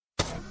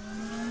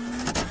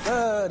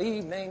Good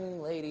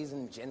evening, ladies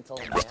and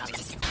gentlemen.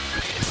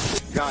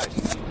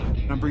 Guys,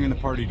 I'm bringing the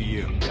party to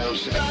you.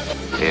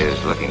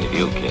 Here's looking at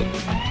you, kid.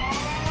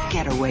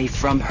 Get away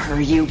from her,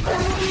 you...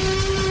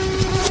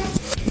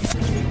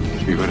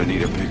 You're gonna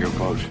need a bigger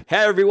boat.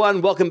 Hey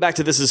everyone, welcome back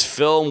to This Is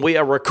Film. We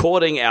are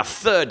recording our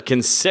third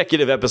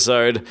consecutive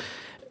episode.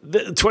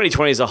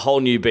 2020 is a whole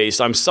new beast.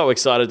 I'm so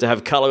excited to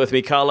have Carlo with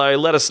me. Carlo,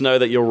 let us know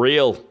that you're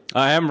real.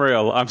 I am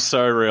real. I'm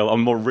so real.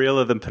 I'm more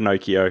realer than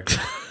Pinocchio.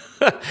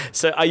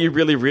 So are you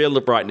really real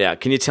right now?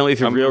 Can you tell me if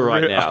you're real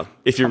right now?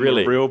 If you're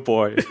really a real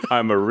boy.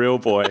 I'm a real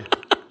boy.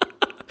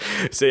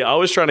 See, I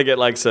was trying to get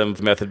like some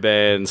Method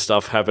Man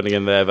stuff happening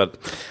in there, but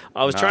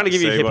I was trying to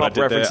give you hip-hop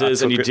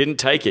references and you didn't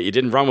take it. You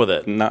didn't run with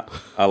it. No,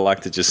 I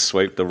like to just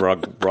sweep the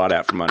rug right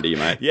out from under you,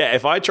 mate. Yeah,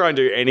 if I try and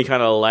do any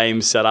kind of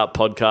lame setup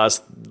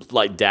podcast,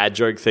 like dad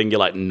joke thing, you're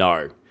like,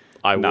 no.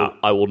 I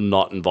will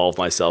not involve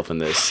myself in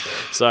this.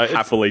 So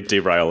happily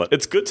derail it.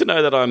 It's good to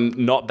know that I'm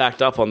not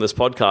backed up on this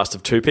podcast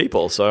of two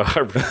people. So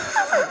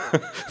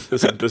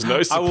there's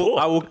no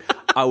support.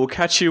 I will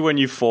catch you when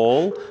you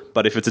fall,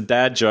 but if it's a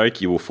dad joke,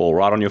 you will fall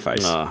right on your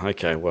face. Oh,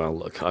 okay. Well,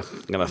 look, I'm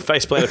going to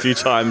faceplant a few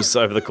times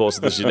over the course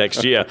of this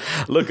next year.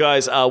 Look,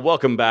 guys,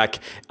 welcome back.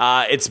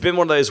 It's been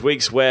one of those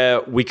weeks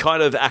where we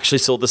kind of actually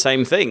saw the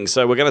same thing.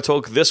 So we're going to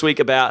talk this week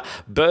about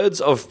Birds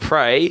of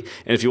Prey,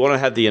 and if you want to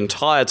have the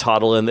entire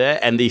title in there,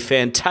 and the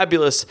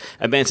fantabulous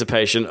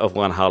emancipation of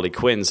one Harley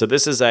Quinn. So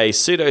this is a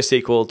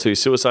pseudo-sequel to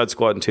Suicide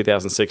Squad in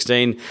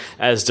 2016,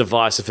 as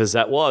divisive as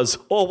that was.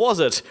 Or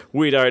was it?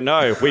 We don't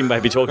know. We may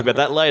be talking about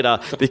that later,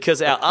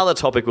 because our other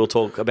topic we'll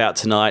talk about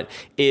tonight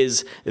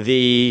is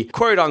the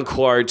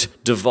quote-unquote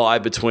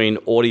divide between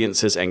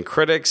audiences and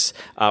critics.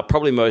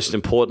 Probably most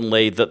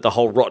importantly, that the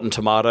whole Rotten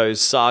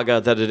Tomatoes saga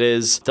that it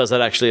is, does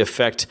that actually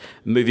affect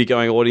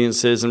movie-going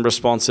audiences and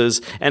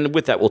responses? And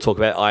with that, we'll talk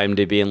about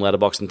IMDb and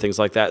Letterboxd and things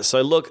like that.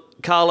 So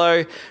look,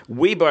 Carlo,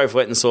 we both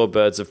went and saw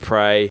Birds of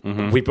Prey.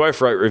 Mm-hmm. We both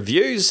wrote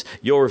reviews.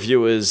 Your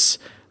review is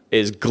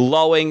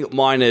glowing.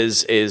 Mine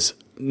is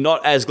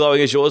not as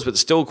glowing as yours, but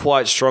still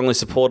quite strongly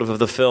supportive of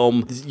the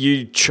film.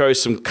 You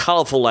chose some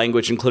colourful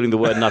language, including the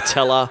word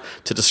Nutella,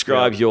 to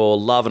describe your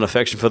love and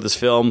affection for this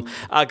film.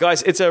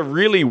 Guys, it's a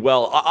really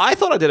I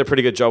thought I did a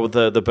pretty good job with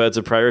the Birds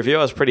of Prey review.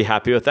 I was pretty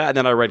happy with that. And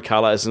then I read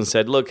Carlos and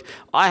said, look,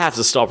 I have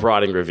to stop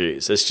writing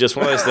reviews. It's just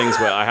one of those things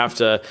where I have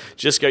to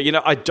just go,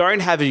 I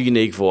don't have a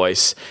unique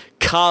voice.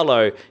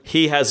 Carlo,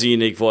 he has a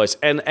unique voice.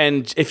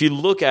 And if you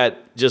look at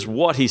just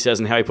what he says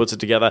and how he puts it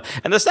together,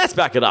 and the stats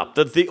back it up,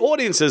 that the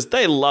audiences,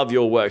 they love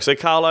your work. So,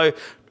 Carlo,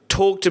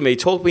 talk me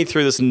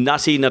through this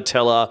nutty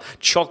Nutella,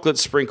 chocolate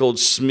sprinkled,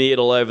 smeared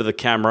all over the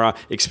camera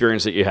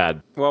experience that you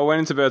had. Well, I went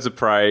into Birds of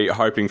Prey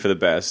hoping for the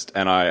best,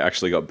 and I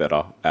actually got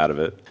better out of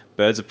it.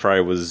 Birds of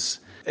Prey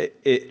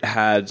it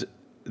had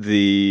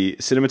the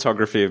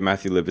cinematography of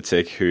Matthew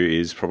Libatic, who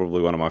is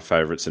probably one of my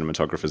favourite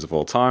cinematographers of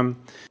all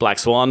time. Black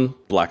Swan,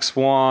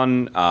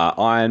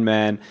 Iron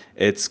Man.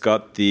 It's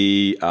got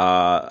the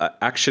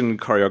action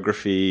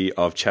choreography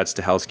of Chad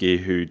Stahelski,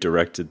 who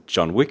directed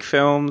John Wick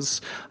films.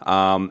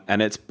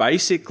 And it's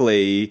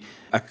basically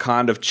a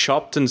kind of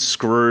chopped and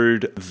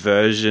screwed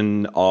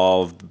version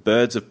of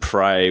Birds of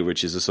Prey,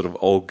 which is a sort of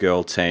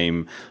all-girl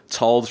team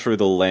told through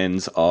the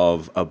lens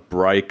of a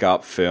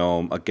breakup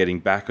film, a getting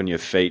back on your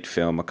feet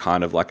film, a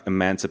kind of like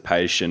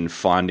emancipation,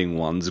 finding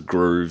one's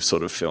groove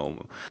sort of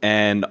film.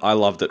 And I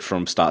loved it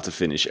from start to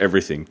finish.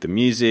 Everything. The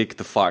music,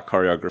 the fight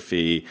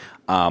choreography.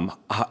 I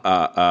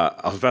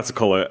was about to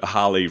call her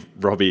Harley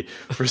Robbie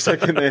for a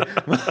second there.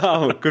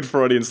 Good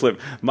Freudian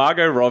slip.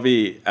 Margot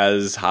Robbie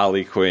as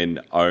Harley Quinn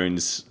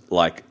owns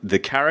like the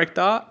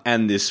character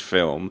and this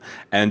film,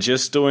 and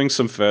just doing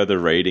some further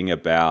reading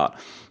about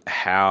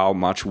how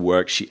much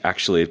work she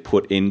actually had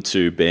put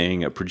into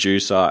being a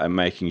producer and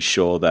making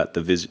sure that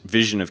the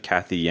vision of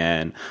Kathy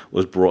Yan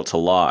was brought to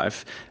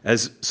life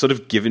has sort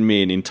of given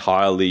me an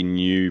entirely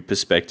new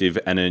perspective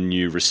and a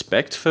new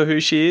respect for who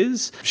she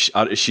is.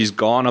 She's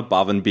gone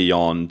above and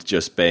beyond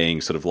just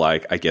being sort of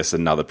like, I guess,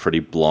 another pretty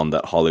blonde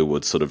that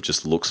Hollywood sort of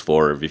just looks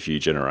for every few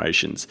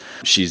generations.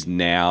 She's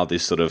now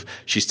this sort of,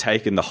 she's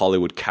taken the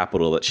Hollywood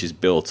capital that she's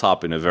built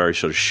up in a very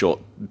sort of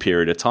short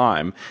period of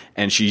time,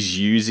 and she's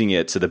using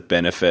it to the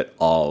benefit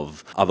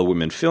of other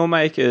women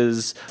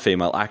filmmakers,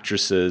 female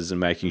actresses, and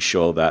making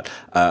sure that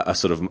a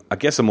sort of, I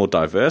guess, a more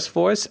diverse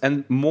voice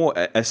and more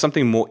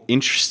something more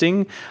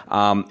interesting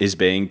is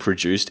being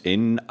produced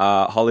in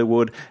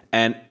Hollywood.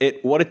 And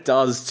what it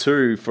does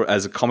too,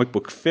 as a comic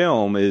book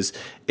film, is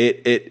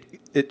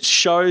it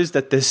shows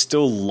that there's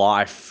still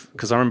life.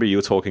 Because I remember you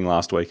were talking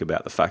last week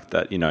about the fact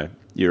that,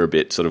 you're a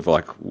bit sort of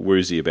like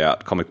woozy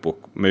about comic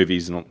book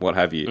movies and what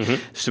have you.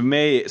 Mm-hmm. To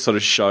me, it sort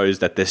of shows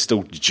that there's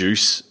still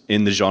juice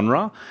in the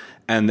genre,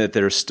 and that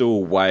there are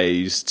still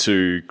ways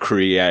to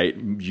create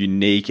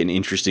unique and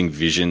interesting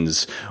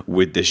visions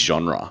with this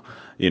genre.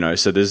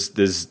 So there's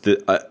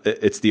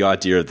it's the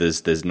idea of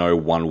there's no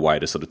one way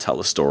to sort of tell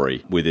a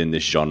story within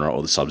this genre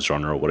or the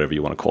subgenre or whatever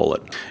you want to call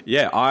it.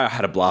 Yeah, I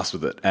had a blast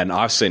with it, and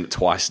I've seen it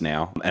twice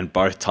now, and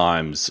both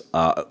times,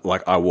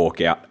 I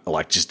walk out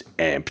like just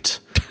amped.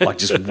 like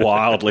just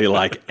wildly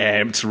like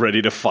amped,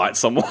 ready to fight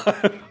someone.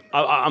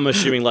 I'm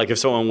assuming, like, if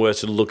someone were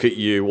to look at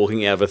you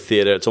walking out of a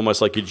theater, it's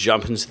almost like you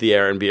jump into the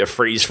air and be a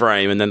freeze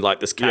frame, and then, like,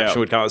 this caption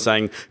would come out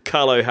saying,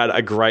 Carlo had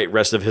a great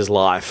rest of his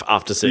life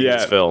after seeing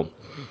this film.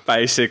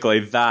 Basically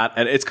that,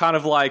 and it's kind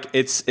of like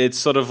it's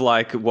sort of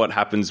like what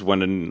happens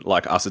when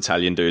like us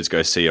Italian dudes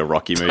go see a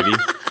Rocky movie.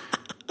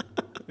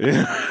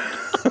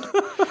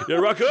 Yeah,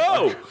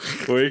 Rocco!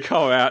 We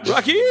come out just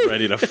Rocky!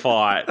 ready to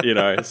fight, you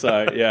know.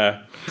 So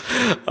yeah.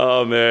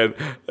 Oh man!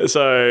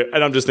 So,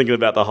 and I'm just thinking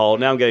about the whole.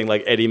 Now I'm getting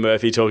like Eddie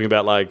Murphy talking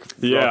about like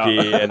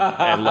Rocky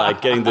and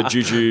like getting the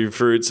juju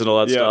fruits and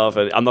all that stuff.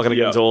 And I'm not going to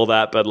get into all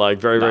that, but like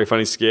very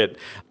funny skit.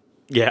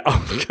 Yeah,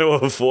 I'm going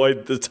to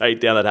avoid the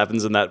takedown that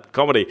happens in that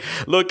comedy.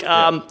 Look,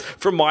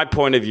 from my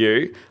point of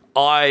view,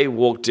 I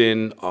walked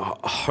in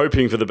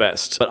hoping for the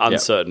best, but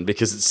uncertain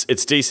because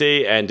it's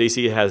DC, and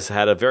DC has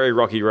had a very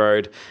rocky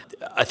road.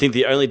 I think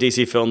the only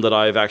DC film that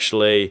I've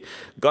actually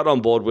got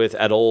on board with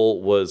at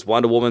all was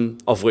Wonder Woman,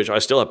 of which I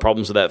still have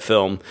problems with that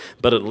film,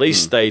 but at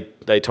least they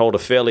told a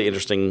fairly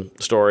interesting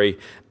story.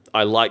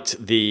 I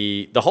liked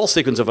the whole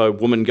sequence of a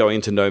woman going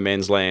into no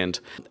man's land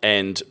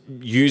and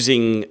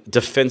using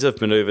defensive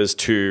maneuvers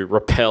to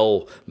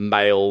repel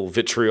male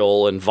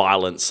vitriol and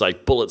violence,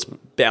 like bullets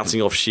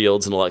bouncing off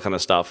shields and all that kind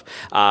of stuff,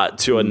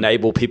 to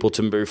enable people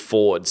to move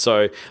forward.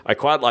 So I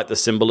quite like the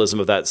symbolism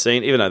of that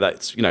scene, even though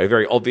that's, you know,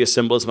 very obvious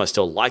symbolism. I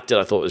still liked it.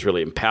 I thought it was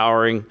really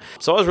empowering.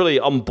 So I was really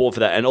on board for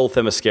that, and all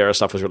Themyscira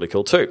stuff was really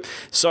cool too.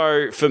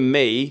 So for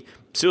me,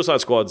 Suicide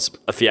Squad's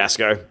a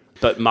fiasco.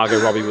 But Margot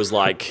Robbie was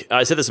like,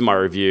 I said this in my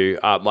review,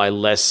 my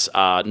less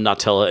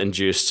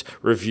Nutella-induced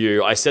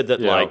review. I said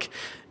that like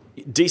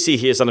DC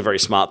here has done a very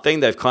smart thing.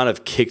 They've kind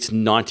of kicked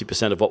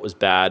 90% of what was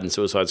bad in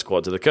Suicide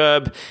Squad to the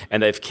curb,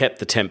 and they've kept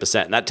the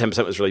 10%. And that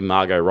 10% was really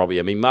Margot Robbie.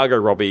 I mean, Margot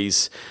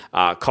Robbie's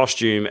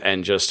costume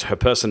and just her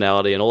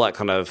personality and all that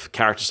kind of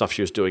character stuff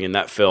she was doing in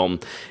that film,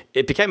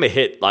 it became a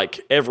hit.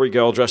 Like, every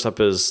girl dressed up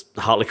as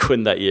Harley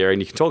Quinn that year,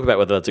 and you can talk about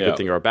whether that's a good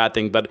thing or a bad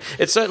thing, but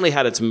it certainly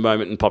had its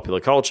moment in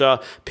popular culture.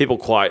 People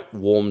quite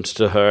warmed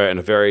to her in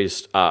a very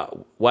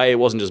way. It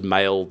wasn't just the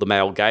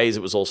male gaze,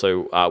 it was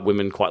also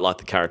women quite liked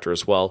the character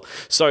as well.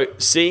 So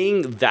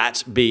seeing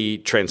that be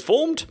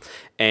transformed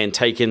and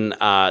taken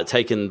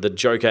the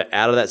Joker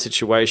out of that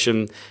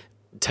situation,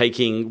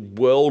 taking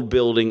world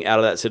building out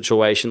of that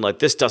situation, like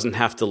this doesn't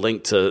have to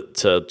link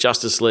to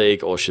Justice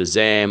League or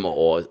Shazam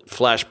or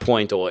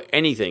Flashpoint or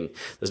anything.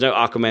 There's no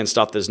Aquaman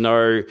stuff. There's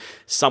no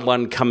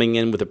someone coming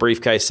in with a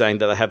briefcase saying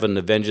that they have an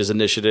Avengers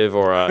initiative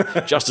or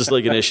a Justice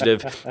League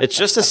initiative. It's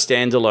just a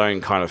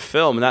standalone kind of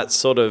film, and that's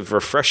sort of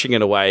refreshing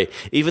in a way.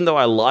 Even though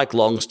I like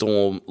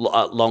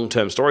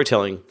long-term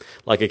storytelling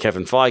like a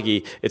Kevin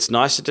Feige, it's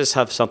nice to just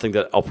have something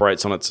that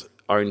operates on its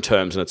own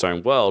terms in its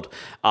own world.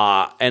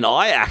 And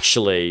I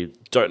actually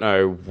don't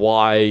know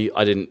why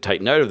I didn't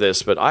take note of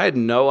this, but I had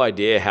no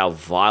idea how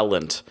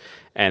violent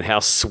and how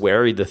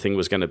sweary the thing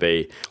was going to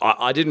be.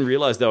 I didn't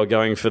realize they were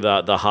going for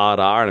the hard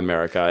R in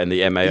America and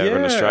the MA over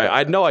in Australia. I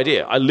had no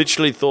idea. I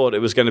literally thought it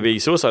was going to be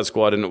Suicide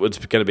Squad and it was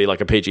going to be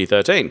like a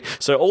PG-13.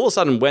 So all of a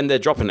sudden, when they're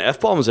dropping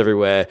F-bombs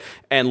everywhere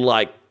and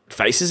like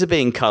faces are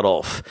being cut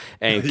off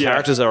and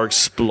characters are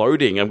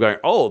exploding, I'm going,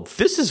 oh,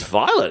 this is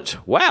violent.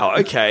 Wow,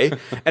 okay.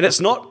 And it's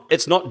not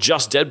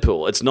just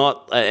Deadpool. It's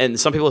not, and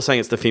some people are saying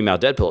it's the female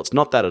Deadpool. It's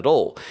not that at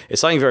all.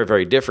 It's something very,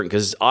 very different,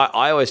 because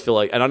I always feel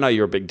like, and I know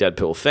you're a big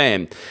Deadpool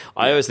fan,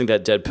 I always think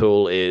that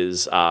Deadpool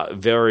is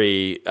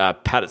very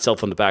pat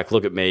itself on the back.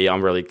 Look at me.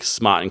 I'm really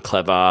smart and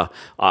clever.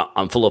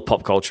 I'm full of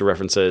pop culture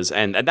references,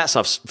 and that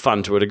stuff's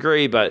fun to a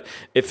degree, but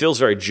it feels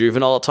very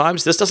juvenile at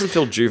times. This doesn't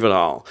feel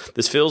juvenile.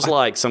 This feels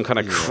like some kind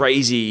of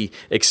crazy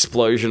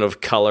explosion of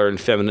color and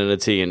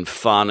femininity and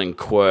fun and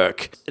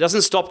quirk. It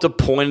doesn't stop to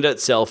point at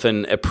itself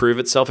and approve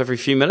itself every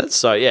few minutes.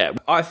 So yeah,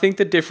 I think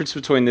the difference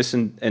between this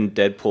and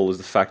Deadpool is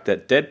the fact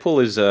that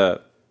Deadpool is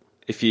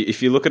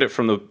if you look at it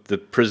from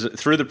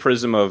through the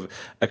prism of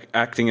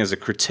acting as a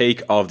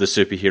critique of the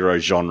superhero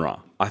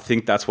genre, I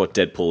think that's what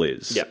Deadpool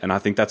is. Yeah. And I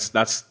think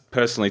that's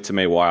personally to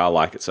me why I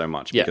like it so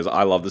much, because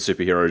I love the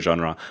superhero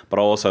genre, but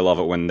I also love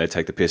it when they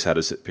take the piss out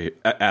of the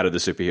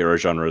superhero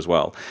genre as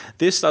well.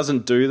 This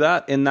doesn't do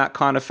that in that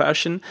kind of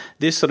fashion.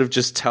 This sort of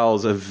just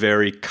tells a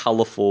very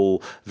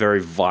colorful,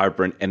 very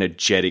vibrant,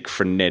 energetic,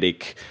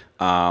 frenetic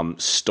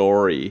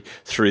story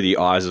through the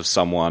eyes of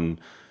someone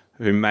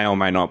who may or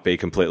may not be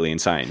completely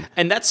insane.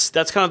 And that's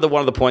kind of one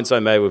of the points I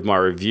made with my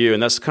review,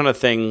 and that's the kind of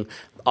thing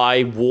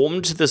I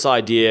warmed to this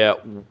idea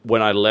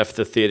when I left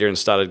the theater and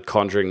started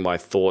conjuring my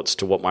thoughts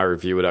to what my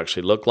review would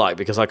actually look like,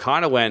 because I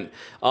kind of went,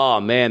 oh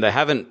man, they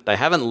haven't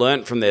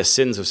learnt from their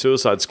sins of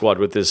Suicide Squad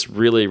with this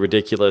really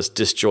ridiculous,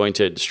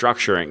 disjointed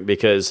structuring,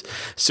 because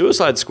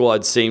Suicide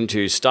Squad seemed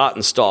to start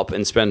and stop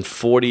and spend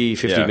 40,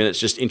 50 minutes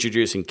just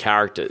introducing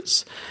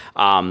characters.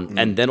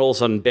 And then all of a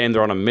sudden, bam,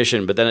 they're on a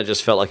mission, but then it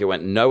just felt like it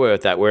went nowhere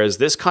with that. Whereas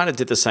this kind of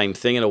did the same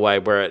thing in a way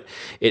where it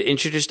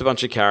introduced a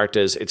bunch of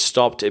characters, it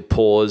stopped, it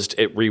paused,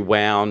 it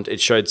rewound, it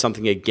showed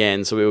something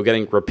again. So we were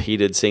getting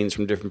repeated scenes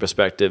from different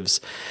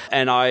perspectives.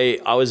 And I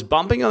was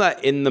bumping on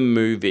that in the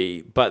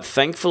movie, but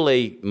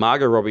thankfully,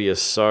 Margot Robbie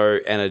is so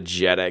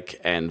energetic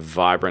and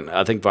vibrant.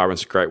 I think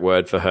vibrant's a great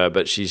word for her,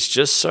 but she's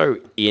just so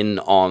in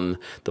on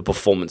the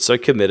performance, so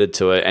committed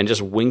to it, and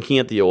just winking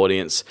at the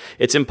audience.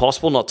 It's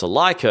impossible not to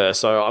like her.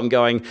 So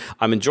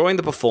I'm enjoying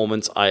the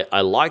performance.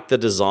 I like the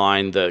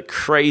design, the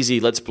crazy,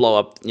 let's blow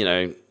up,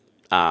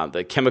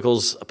 the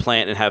chemicals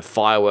plant and have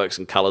fireworks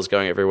and colors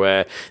going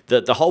everywhere.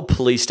 The whole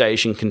police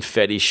station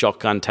confetti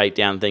shotgun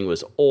takedown thing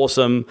was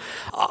awesome.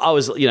 I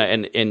was,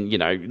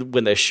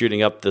 when they're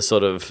shooting up the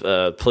sort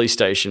of police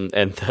station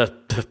and the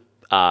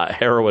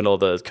heroin or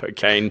the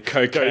cocaine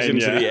goes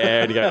into the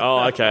air, and you go,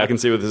 oh, okay, I can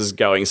see where this is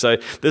going. So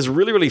there's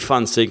really, really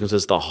fun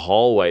sequences the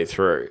whole way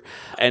through.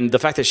 And the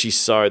fact that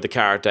the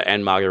character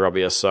and Margot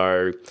Robbie are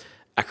so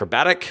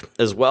acrobatic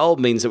as well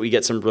means that we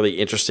get some really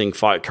interesting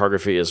fight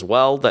choreography as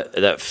well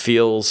that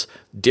feels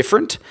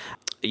different.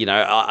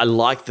 I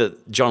like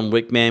that John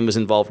Wick Man was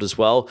involved as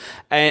well.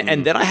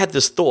 And then I had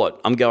this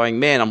thought. I'm going,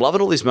 man, I'm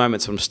loving all these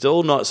moments, but I'm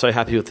still not so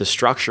happy with the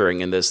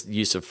structuring and this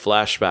use of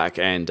flashback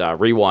and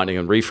rewinding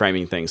and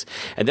reframing things.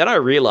 And then I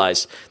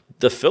realized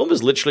the film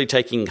is literally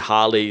taking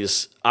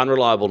Harley's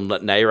unreliable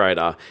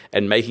narrator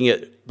and making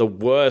it the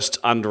worst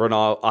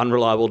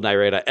unreliable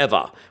narrator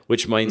ever,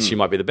 which means she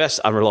might be the best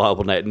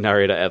unreliable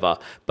narrator ever.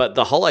 But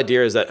the whole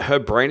idea is that her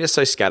brain is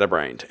so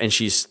scatterbrained, and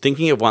she's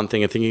thinking of one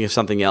thing and thinking of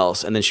something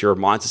else, and then she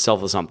reminds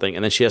herself of something,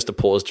 and then she has to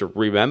pause to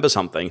remember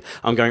something.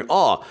 I'm going,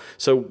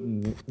 so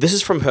this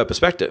is from her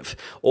perspective.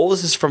 All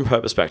this is from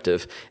her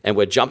perspective, and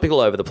we're jumping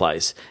all over the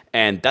place,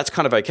 and that's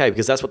kind of okay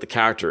because that's what the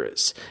character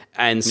is.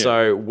 And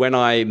so when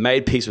I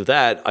made peace with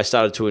that, I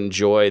started to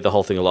enjoy the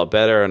whole thing a lot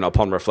better, and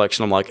upon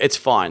reflection, I'm like, it's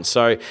fine.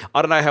 So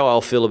I don't know how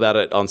I'll feel about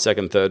it on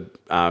second, third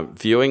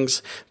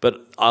viewings,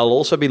 but I'll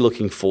also be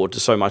looking forward to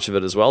so much of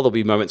it as well. There'll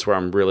be moments where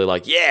I'm really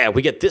like, yeah,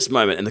 we get this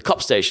moment in the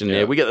cop station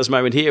there. We get this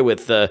moment here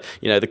with the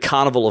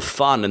carnival of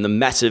fun and the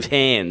massive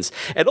hands.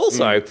 And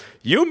also,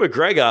 Ewan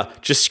McGregor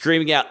just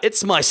screaming out,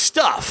 it's my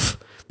stuff.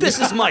 This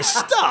is my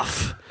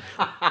stuff.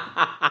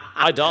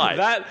 I died.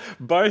 That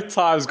both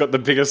times got the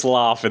biggest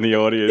laugh in the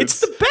audience. It's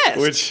the best.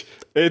 Which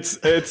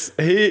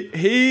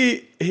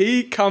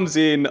he comes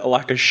in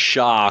like a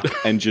shark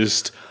and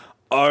just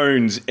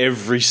owns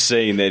every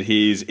scene that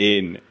he's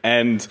in.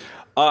 And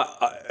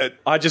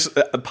I just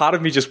part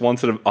of me just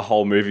wanted a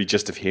whole movie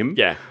just of him.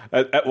 Yeah.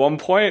 At one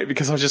point,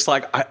 because I was just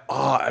like,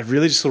 I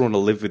really just sort of want to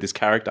live with this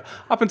character.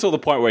 Up until the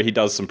point where he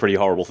does some pretty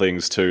horrible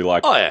things too,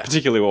 like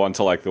particularly one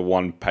to like the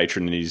one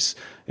patron in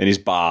his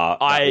bar,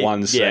 that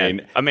one scene.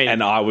 Yeah. I mean,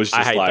 and I was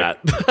just I hate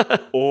like,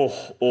 that.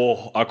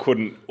 I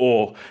couldn't.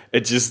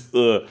 It just.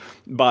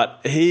 But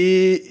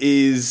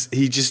he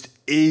just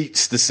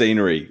eats the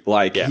scenery.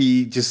 Like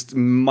he just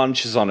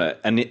munches on it,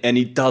 and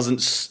he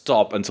doesn't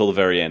stop until the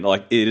very end.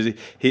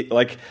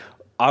 Like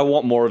I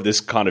want more of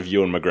this kind of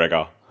Ewan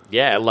McGregor.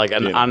 Yeah, like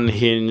an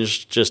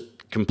unhinged, just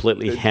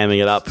completely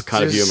hamming it up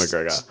kind of Ewan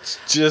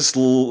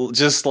McGregor.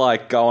 Just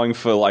like going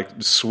for like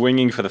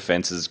swinging for the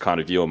fences kind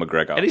of Ewan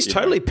McGregor. And he's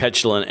totally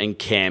petulant and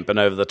camp and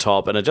over the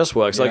top, and it just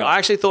works. Like I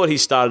actually thought he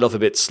started off a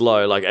bit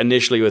slow, like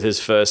initially with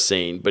his first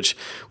scene, which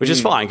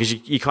is fine because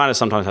you kind of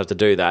sometimes have to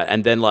do that.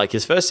 And then like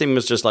his first scene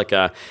was just like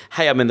a,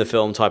 hey, I'm in the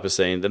film type of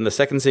scene. Then the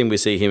second scene we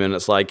see him and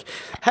it's like,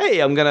 hey,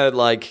 I'm going to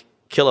like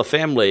kill a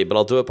family, but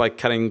I'll do it by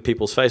cutting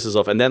people's faces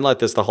off. And then like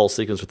there's the whole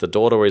sequence with the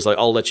daughter where he's like,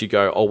 I'll let you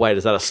go. Oh wait,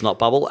 is that a snot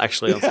bubble?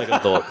 Actually, on second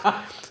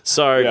thought.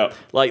 So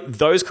like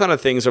those kind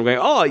of things are going,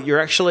 oh, you're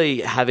actually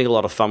having a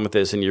lot of fun with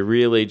this and you're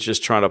really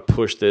just trying to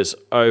push this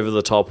over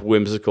the top,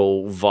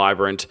 whimsical,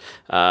 vibrant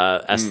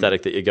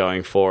aesthetic that you're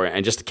going for.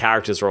 And just the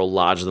characters are all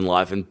larger than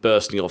life and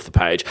bursting off the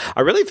page.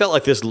 I really felt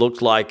like this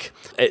looked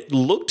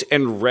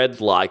and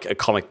read like a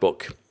comic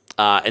book.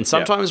 And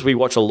sometimes we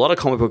watch a lot of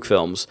comic book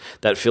films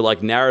that feel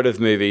like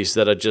narrative movies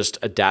that are just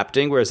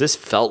adapting, whereas this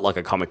felt like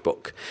a comic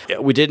book.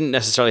 We didn't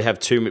necessarily have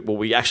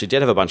we actually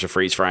did have a bunch of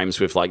freeze frames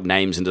with like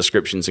names and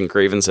descriptions and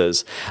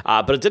grievances,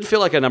 but it did feel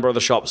like a number of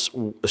the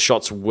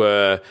shots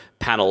were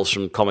panels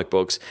from comic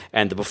books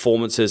and the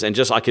performances, and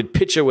just I could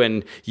picture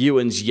when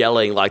Ewan's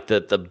yelling, like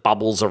the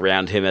bubbles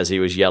around him as he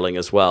was yelling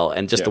as well,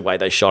 and just the way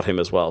they shot him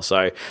as well.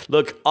 So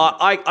look,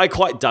 I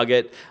quite dug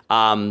it.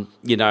 I'm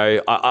not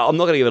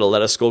going to give it a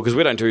letter score because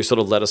we don't do sort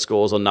of letter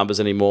scores or numbers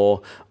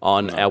anymore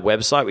on our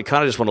website. We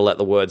kind of just want to let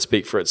the word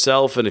speak for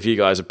itself, and if you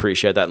guys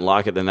appreciate that and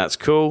like it, then that's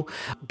cool.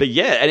 But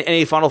yeah,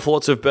 any final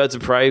thoughts of Birds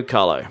of Prey,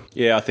 Carlo?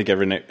 Yeah, I think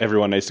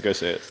everyone needs to go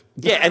see it.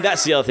 Yeah, and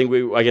that's the other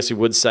thing I guess we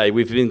would say.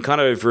 We've been kind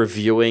of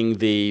reviewing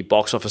the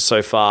box office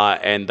so far,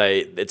 and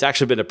it's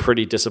actually been a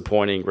pretty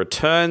disappointing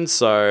return.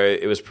 So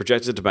it was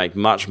projected to make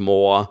much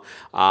more,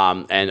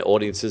 and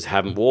audiences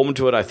haven't warmed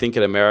to it. I think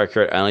in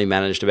America, it only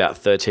managed about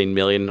 13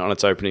 million on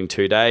its opening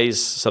 2 days,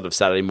 sort of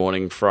Saturday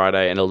morning,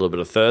 Friday, and a little bit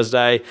of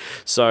Thursday.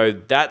 So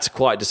that's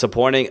quite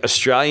disappointing.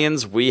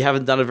 Australians, we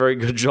haven't done a very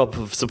good job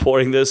of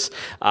supporting this.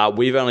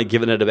 We've only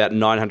given it about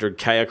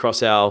 900K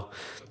across our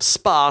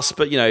sparse,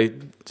 but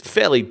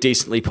fairly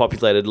decently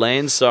populated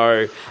land.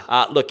 So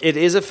look, it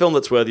is a film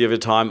that's worthy of your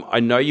time. I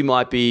know you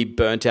might be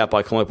burnt out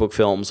by comic book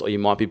films, or you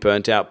might be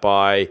burnt out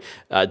by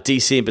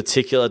DC in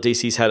particular.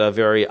 DC's had a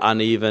very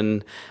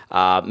uneven,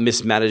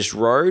 mismanaged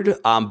road,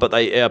 but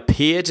they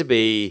appear to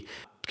be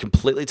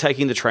completely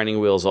taking the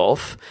training wheels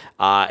off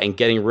and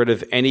getting rid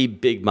of any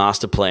big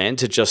master plan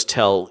to just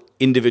tell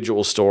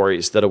individual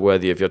stories that are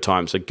worthy of your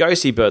time. So go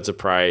see Birds of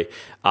Prey.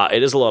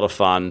 It is a lot of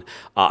fun.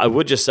 I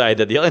would just say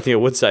that the only thing I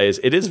would say is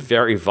it is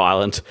very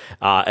violent,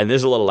 and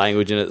there's a lot of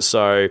language in it.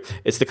 So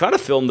it's the kind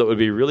of film that would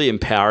be really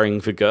empowering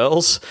for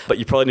girls, but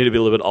you probably need to be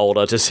a little bit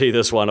older to see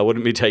this one. I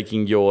wouldn't be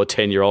taking your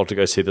 10-year-old to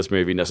go see this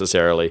movie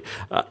necessarily.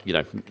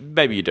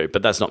 Maybe you do,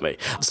 but that's not me.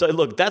 So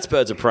look, that's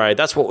Birds of Prey.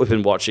 That's what we've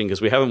been watching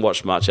because we haven't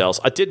watched much else.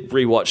 I did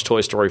rewatch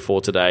Toy Story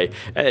 4 today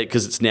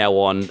because it's now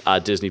on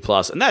Disney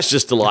Plus, and that's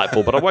just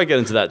delightful, but I won't get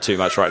into that too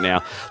much right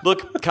now.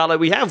 Look, Carlo,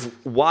 we have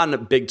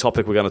one big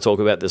topic we're going to talk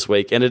about this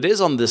week, and it is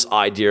on this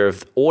idea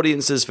of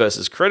audiences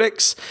versus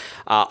critics.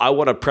 I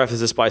want to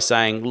preface this by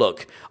saying,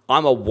 look,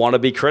 I'm a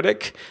wannabe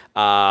critic.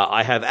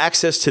 I have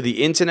access to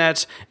the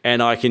internet,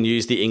 and I can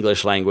use the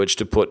English language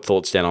to put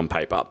thoughts down on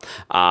paper.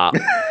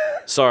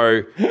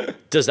 So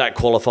does that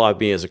qualify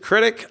me as a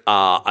critic?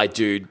 I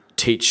do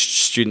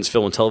teach students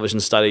film and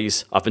television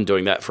studies. I've been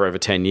doing that for over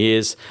 10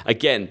 years.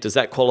 Again, does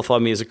that qualify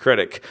me as a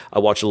critic? I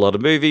watch a lot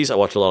of movies. I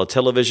watch a lot of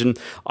television.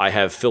 I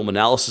have film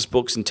analysis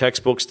books and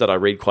textbooks that I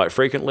read quite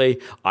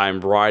frequently.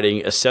 I'm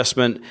writing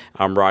assessment.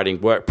 I'm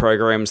writing work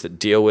programs that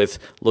deal with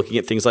looking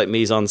at things like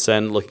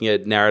mise-en-scène, looking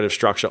at narrative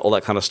structure, all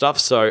that kind of stuff.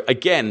 So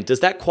again, does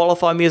that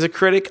qualify me as a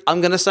critic?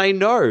 I'm going to say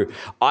no.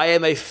 I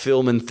am a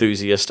film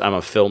enthusiast. I'm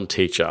a film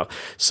teacher.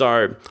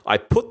 So I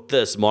put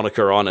this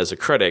moniker on as a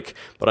critic,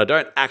 but I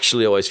don't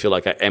actually always feel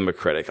like I am a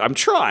critic. I'm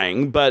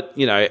trying, but,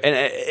 and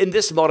in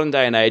this modern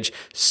day and age,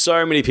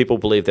 so many people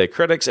believe they're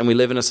critics, and we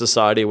live in a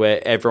society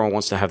where everyone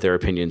wants to have their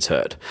opinions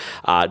heard.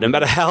 No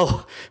matter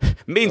how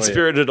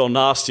mean-spirited or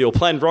nasty or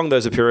plain wrong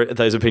those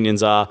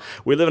opinions are,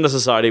 we live in a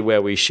society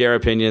where we share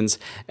opinions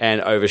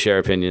and overshare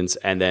opinions,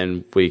 and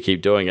then we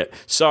keep doing it.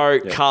 So,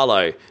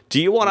 Carlo, do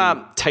you want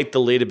to take the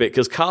lead a bit?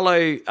 Because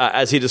Carlo,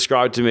 as he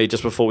described to me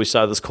just before we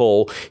started this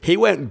call, he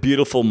went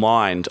beautiful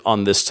mind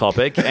on this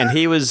topic, and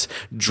he was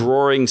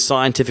drawing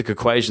scientific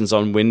equations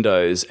on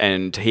windows,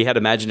 and he had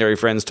imaginary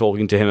friends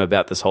talking to him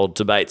about this whole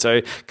debate.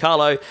 So,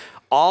 Carlo,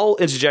 I'll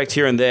interject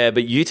here and there,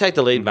 but you take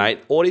the lead, mate.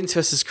 Audience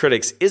versus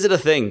critics, is it a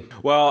thing?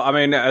 Well, I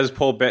mean, as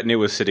Paul Bettany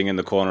was sitting in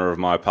the corner of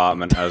my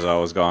apartment as I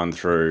was going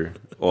through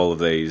all of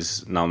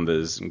these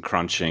numbers and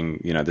crunching,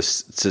 the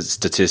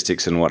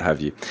statistics and what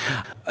have you,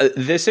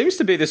 there seems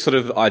to be this sort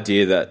of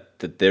idea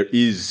that there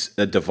is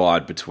a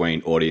divide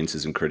between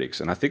audiences and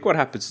critics. And I think what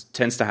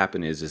tends to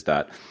happen is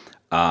that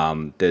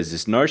there's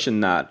this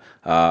notion that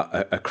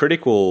a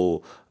critic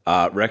will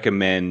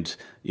recommend,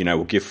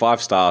 will give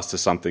 5 stars to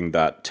something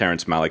that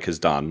Terrence Malick has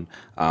done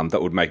that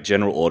would make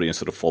general audience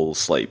sort of fall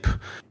asleep.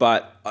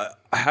 But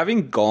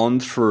having gone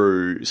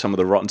through some of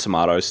the Rotten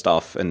Tomatoes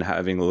stuff and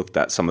having looked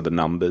at some of the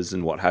numbers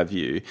and what have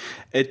you,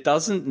 it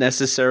doesn't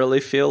necessarily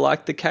feel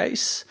like the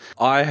case.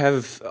 I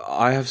have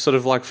sort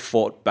of like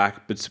fought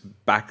back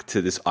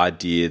to this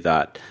idea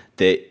that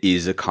there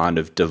is a kind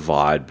of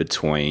divide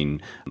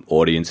between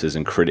audiences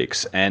and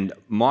critics. And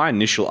my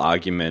initial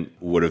argument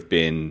would have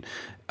been,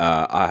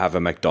 I have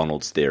a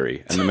McDonald's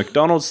theory. And the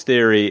McDonald's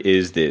theory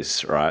is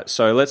this, right?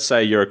 So let's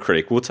say you're a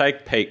critic. We'll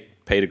take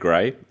Peter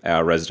Gray,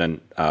 our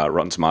resident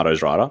Rotten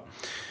Tomatoes writer.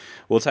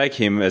 We'll take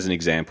him as an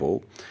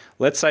example.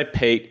 Let's say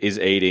Pete is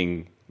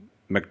eating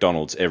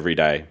McDonald's every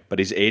day, but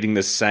he's eating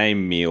the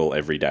same meal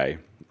every day,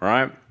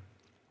 right?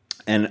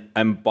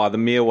 And by the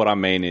meal, what I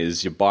mean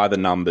is you buy the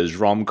numbers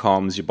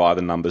rom-coms, you buy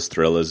the numbers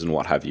thrillers and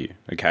what have you,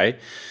 okay?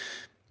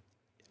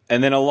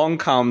 And then along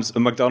comes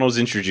McDonald's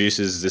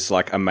introduces this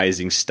like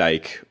amazing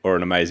steak or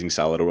an amazing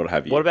salad or what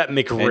have you. What about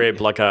McRib,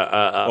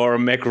 or a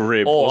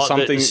McRib or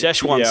something? The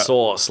Szechuan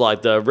sauce,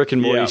 like the Rick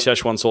and Morty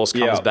Szechuan sauce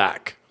comes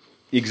back.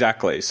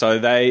 Exactly. So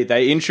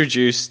they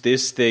introduce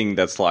this thing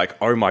that's like,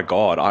 oh my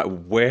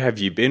God, where have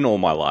you been all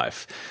my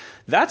life?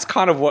 That's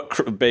kind of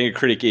what being a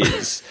critic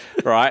is,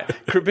 right?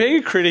 Being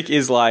a critic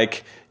is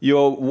like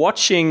you're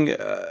watching,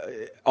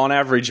 on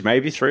average,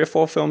 maybe 3 or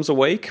 4 films a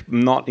week,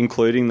 not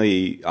including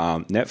the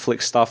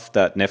Netflix stuff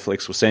that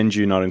Netflix will send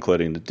you, not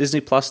including the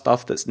Disney Plus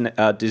stuff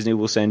that Disney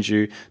will send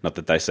you. Not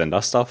that they send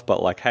us stuff,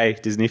 but like, hey,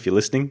 Disney, if you're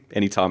listening,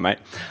 anytime, mate.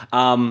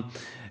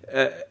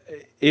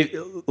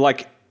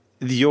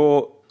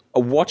 You're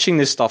watching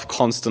this stuff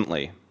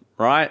constantly,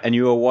 right? And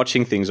you are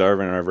watching things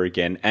over and over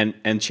again,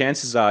 and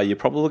chances are you're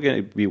probably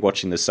going to be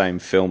watching the same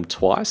film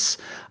twice,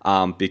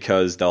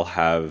 because they'll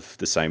have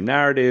the same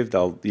narrative.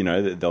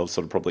 They'll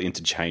sort of probably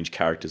interchange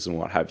characters and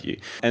what have you.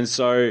 And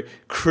so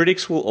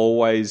critics will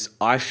always,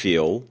 I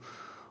feel,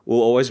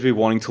 be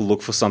wanting to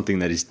look for something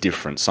that is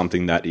different,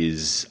 something that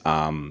is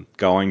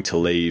going to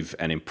leave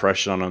an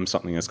impression on them,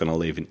 something that's going to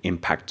leave an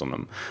impact on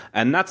them.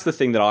 And that's the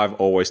thing that I've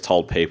always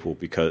told people,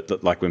 because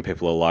like when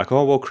people are like,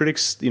 oh, well,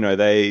 critics,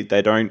 they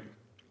don't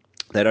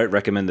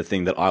recommend the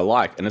thing that I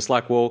like. And it's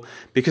like, well,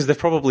 because they've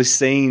probably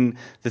seen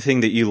the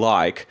thing that you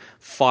like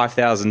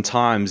 5,000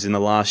 times in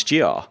the last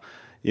year.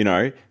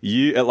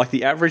 You like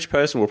the average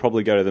person will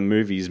probably go to the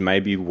movies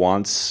maybe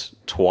once,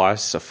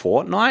 twice a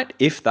fortnight,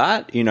 if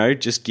that,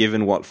 just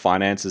given what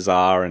finances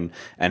are and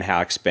how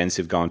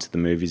expensive going to the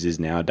movies is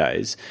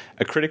nowadays.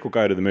 A critic will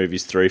go to the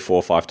movies 3,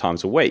 4, 5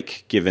 times a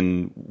week,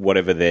 given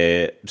whatever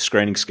their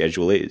screening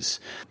schedule is.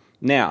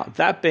 Now,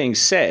 that being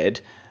said,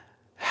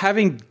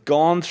 having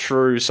gone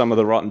through some of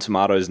the Rotten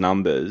Tomatoes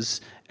numbers,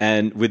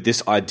 and with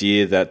this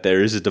idea that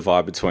there is a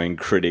divide between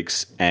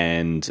critics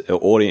and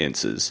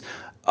audiences,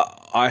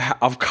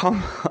 I've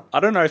come, I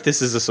don't know if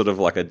this is a sort of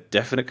like a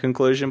definite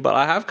conclusion, but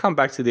I have come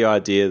back to the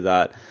idea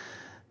that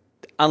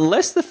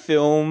unless the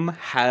film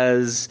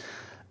has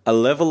a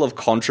level of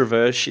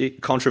controversy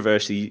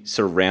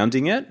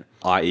surrounding it,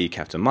 i.e.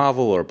 Captain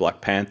Marvel or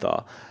Black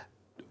Panther,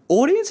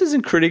 audiences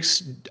and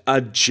critics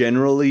are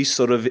generally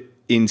sort of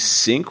in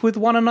sync with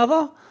one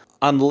another,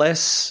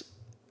 unless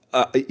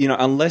as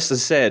I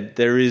said,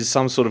 there is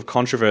some sort of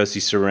controversy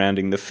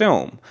surrounding the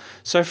film.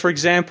 So, for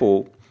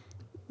example,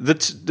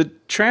 the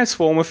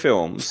Transformer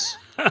films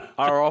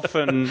are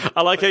often...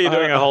 I like how you're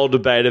doing a whole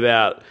debate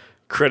about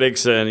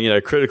critics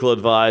and, critical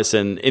advice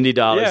and indie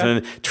darlings,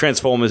 and then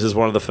Transformers is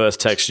one of the first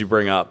texts you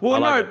bring up.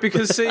 Well, no,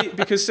 because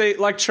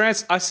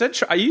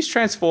I use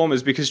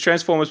Transformers because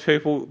Transformers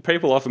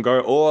people often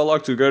go, oh, I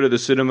like to go to the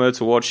cinema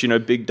to watch,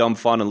 big dumb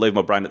fun and leave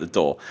my brain at the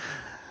door.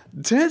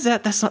 Turns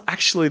out that's not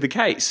actually the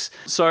case.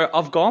 So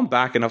I've gone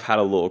back and I've had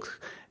a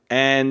look,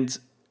 and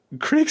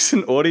critics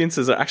and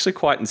audiences are actually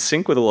quite in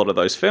sync with a lot of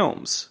those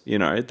films.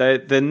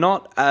 They're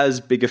not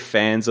as big of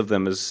fans of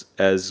them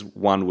as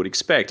one would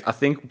expect. I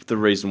think the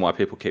reason why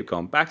people keep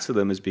going back to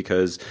them is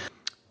because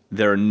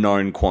they're a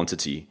known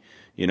quantity.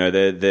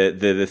 They're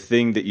the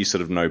thing that you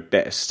sort of know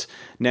best.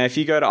 Now, if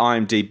you go to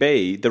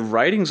IMDb, the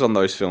ratings on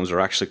those films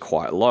are actually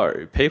quite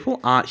low. People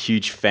aren't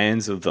huge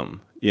fans of them.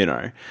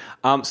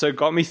 So it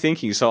got me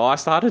thinking. So I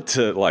started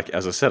to,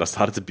 as I said, I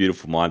started to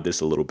beautiful mind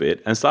this a little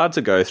bit and started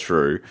to go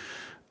through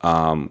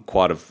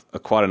quite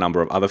a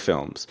number of other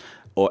films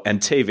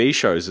and TV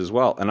shows as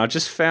well. And I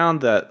just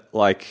found that,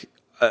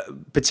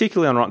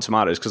 particularly on Rotten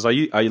Tomatoes, because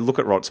I look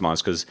at Rotten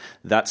Tomatoes because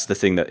that's the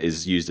thing that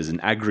is used as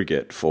an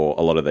aggregate for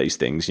a lot of these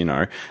things,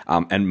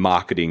 and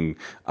marketing.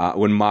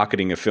 When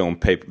marketing a film,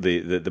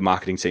 the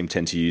marketing team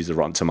tend to use the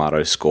Rotten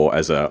Tomatoes score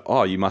as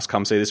you must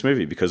come see this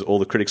movie because all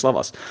the critics love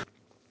us.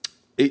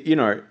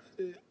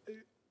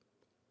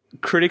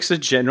 Critics are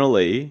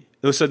generally...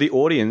 So the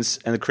audience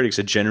and the critics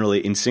are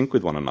generally in sync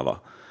with one another.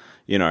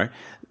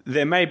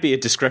 There may be a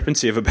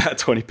discrepancy of about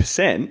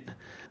 20%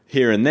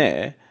 here and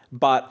there,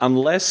 but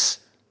unless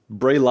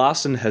Brie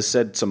Larson has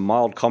said some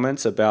mild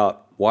comments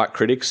about white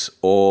critics,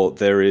 or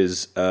there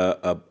is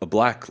a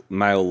black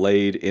male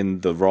lead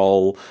in the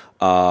role,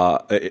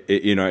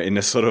 in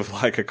a sort of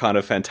like a kind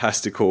of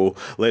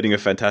leading a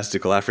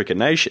fantastical African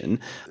nation,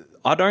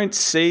 I don't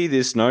see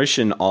this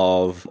notion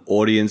of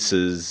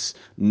audiences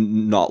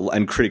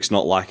and critics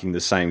not liking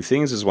the same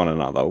things as one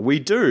another. We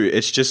do.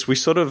 It's just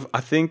I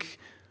think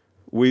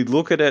we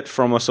look at it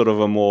from a sort of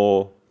a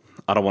more,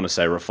 I don't want to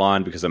say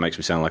refined because that makes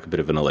me sound like a bit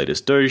of an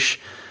elitist douche,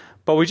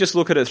 but we just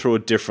look at it through a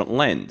different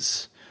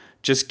lens.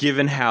 Just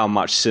given how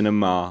much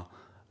cinema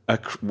a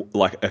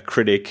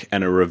critic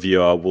and a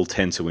reviewer will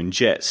tend to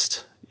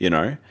ingest.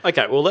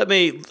 Okay, well,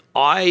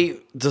 I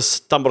just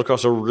stumbled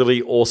across a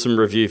really awesome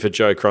review for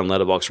Joker on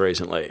Letterboxd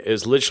recently. It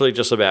was literally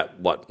just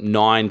about,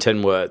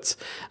 9-10 words.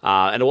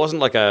 And it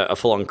wasn't like a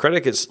full-on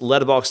critic.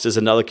 Letterboxd is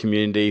another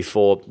community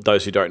for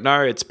those who don't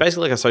know. It's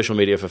basically like a social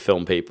media for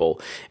film people.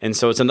 And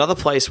so it's another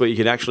place where you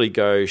can actually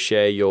go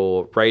share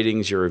your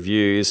ratings, your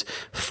reviews,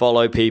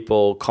 follow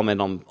people, comment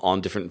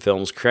on different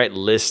films, create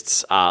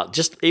lists. I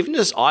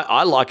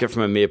like it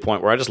from a mere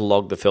point where I just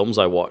log the films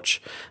I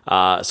watch.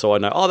 So I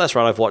know, oh, that's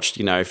right, I've watched,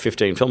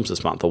 15 films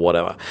this month or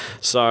whatever.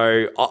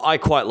 So I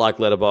quite like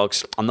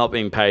Letterboxd. I'm not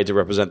being paid to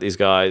represent these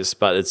guys,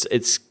 but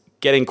it's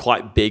getting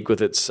quite big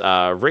with its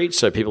reach,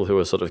 so people who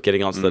are sort of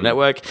getting onto the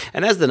network.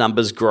 And as the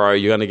numbers grow,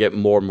 you're going to get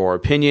more and more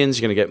opinions,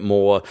 you're going to get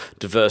more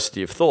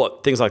diversity of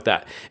thought, things like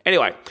that.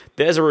 Anyway,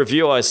 there's a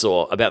review I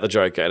saw about the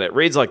Joker, and it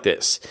reads like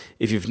this.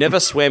 If you've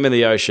never swam in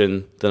the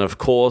ocean, then of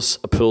course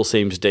a pool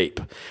seems deep,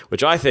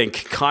 which I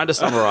think kind of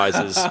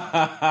summarizes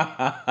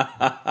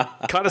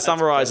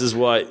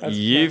what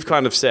you've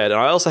kind of said. And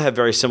I also have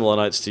very similar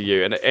notes to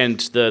you. And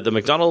the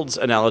McDonald's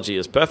analogy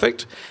is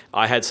perfect.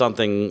 I had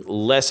something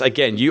less.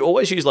 Again, you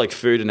always use like like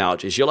food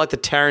analogies. You're like the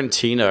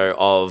Tarantino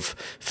of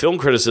film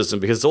criticism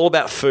because it's all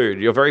about food.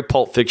 You're very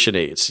Pulp Fiction-y.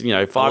 It's, you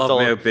know, $5. I love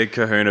me a Big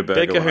Kahuna burger.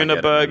 Big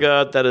Kahuna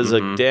burger. That is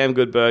a damn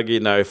good burger. You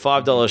know,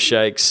 $5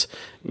 shakes,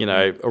 you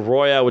know, a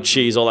Royale with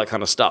cheese, all that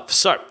kind of stuff.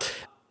 So,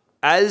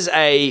 as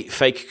a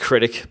fake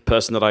critic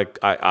person that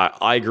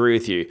I agree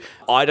with you,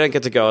 I don't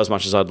get to go as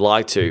much as I'd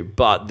like to,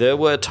 but there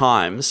were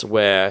times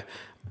where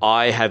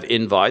I have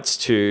invites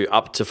to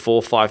up to 4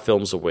 or 5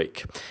 films a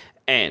week.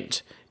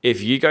 And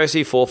if you go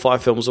see 4 or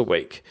 5 films a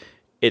week,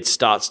 it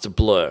starts to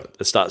blur.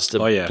 It starts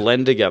to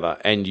blend together.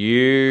 And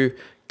you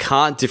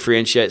can't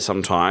differentiate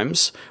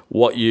sometimes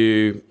what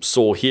you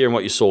saw here and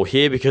what you saw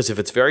here, because if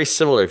it's very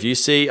similar, if you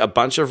see a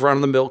bunch of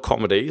run-of-the-mill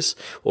comedies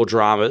or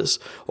dramas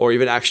or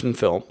even action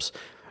films,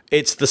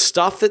 it's the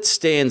stuff that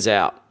stands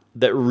out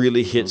that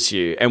really hits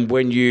you. And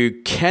when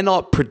you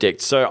cannot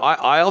predict, so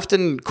I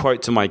often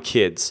quote to my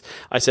kids,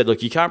 I said,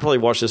 look, you can't probably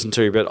watch this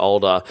until you're a bit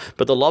older,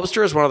 but The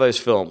Lobster is one of those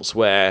films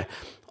where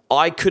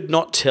I could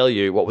not tell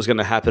you what was going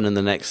to happen in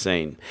the next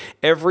scene.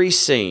 Every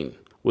scene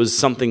was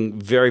something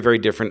very, very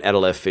different out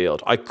of left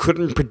field. I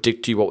couldn't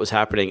predict to you what was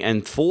happening.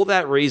 And for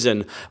that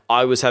reason,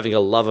 I was having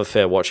a love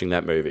affair watching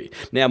that movie.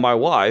 Now, my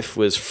wife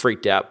was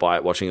freaked out by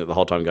it, watching it the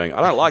whole time, going,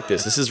 I don't like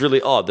this. This is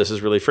really odd. This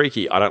is really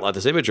freaky. I don't like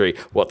this imagery.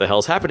 What the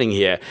hell's happening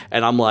here?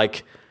 And I'm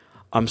like,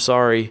 I'm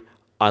sorry.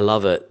 I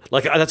love it.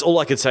 Like, that's all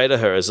I could say to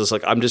her is just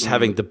like, I'm just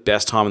having the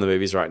best time in the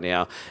movies right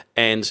now.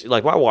 And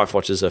like, my wife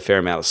watches a fair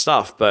amount of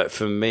stuff, but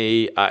for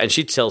me, and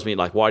she tells me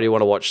like, why do you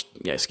want to watch,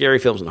 you know, scary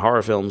films and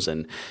horror films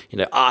and, you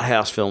know, art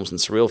house films and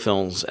surreal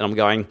films? And I'm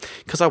going,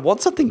 because I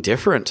want something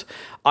different.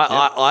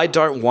 I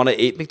don't want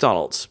to eat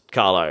McDonald's,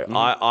 Carlo.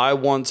 I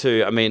want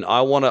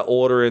to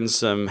order in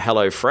some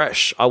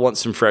HelloFresh. I want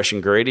some fresh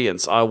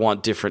ingredients. I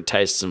want different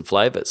tastes and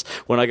flavors.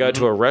 When I go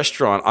to a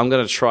restaurant, I'm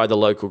going to try the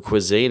local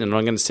cuisine and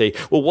I'm going to see,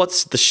 well,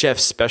 what's the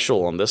chef's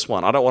special on this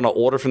one? I don't want to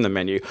order from the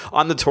menu.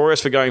 I'm notorious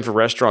for going for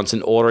restaurants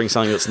and ordering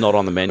something that's not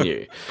on the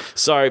menu.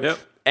 So,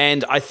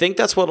 and I think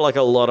that's what like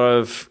a lot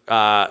of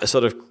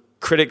sort of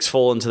critics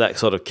fall into that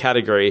sort of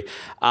category.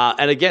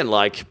 And again,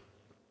 like,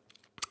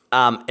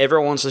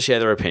 everyone wants to share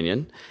their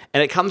opinion,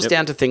 and it comes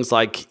down to things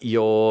like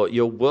your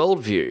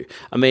worldview.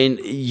 I mean,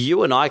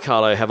 you and I,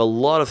 Carlo, have a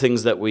lot of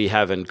things that we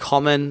have in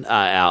common,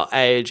 our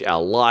age,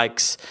 our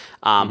likes,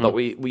 but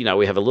we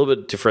have a little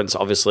bit of difference,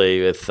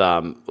 obviously, with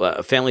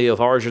family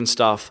of origin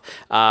stuff.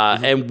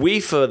 And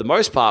we, for the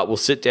most part, will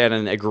sit down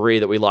and agree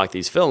that we like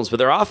these films. But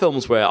there are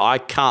films where I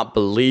can't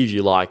believe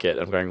you like it.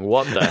 I'm going,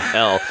 what the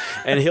hell?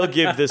 And he'll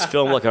give this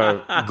film like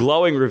a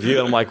glowing review.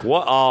 And I'm like,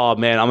 what? Oh,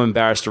 man, I'm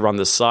embarrassed to run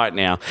this site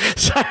now.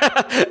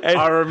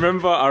 I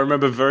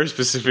remember very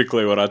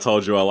specifically when I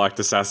told you I liked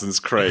Assassin's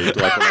Creed,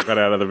 like when I got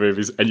out of the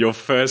movies, and your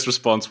first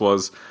response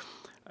was,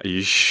 are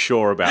you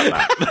sure about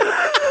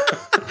that?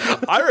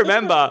 I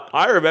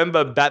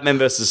remember Batman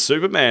versus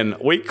Superman.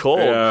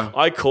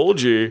 I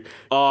called you.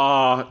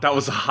 Oh, that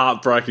was a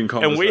heartbreaking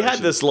conversation. And we had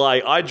this,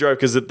 like, I drove,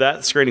 because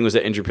that screening was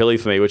at Indooroopilly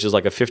for me, which is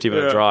like a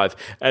 50-minute drive.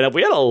 And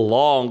we had a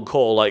long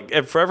call. Like,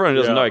 for everyone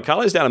who doesn't know,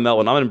 Carly's down in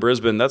Melbourne. I'm in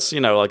Brisbane. That's,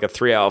 like a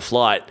 3-hour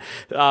flight.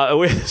 We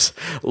had this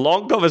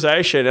long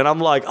conversation. And I'm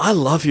like, I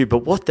love you, but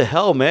what the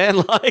hell, man?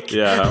 Like,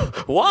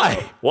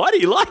 why? Why do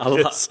you like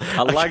this?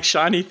 I like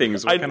shiny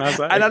things. What can I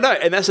say? And I know.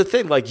 And that's the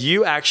thing. Like,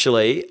 you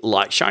actually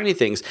like shiny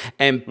things.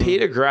 And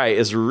Peter Gray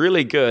is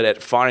really good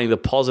at finding the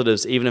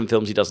positives even in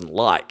films he doesn't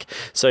like.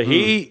 So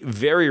he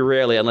very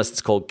rarely, unless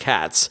it's called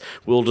Cats,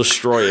 will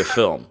destroy a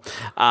film.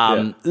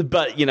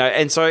 But,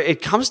 and so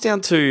it comes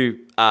down to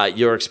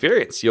your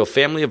experience, your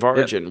family of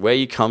origin, where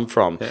you come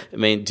from. I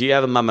mean, do you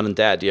have a mum and a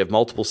dad? Do you have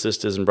multiple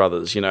sisters and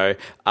brothers? Do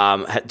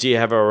you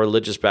have a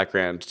religious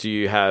background? Do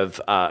you have,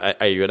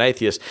 are you an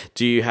atheist?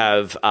 Do you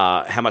have,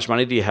 how much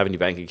money do you have in your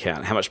bank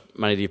account? How much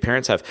money do your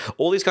parents have?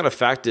 All these kind of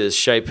factors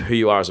shape who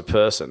you are as a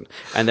person.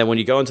 And then when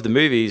you go into the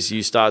movies,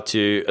 you start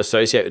to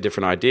associate with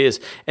different ideas.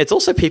 It's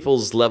also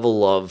people's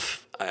level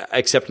of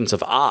acceptance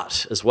of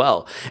art as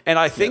well. And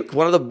I think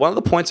one of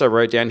the points I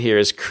wrote down here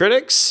is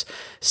critics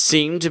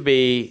seem to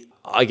be,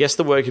 I guess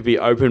the word could be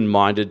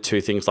open-minded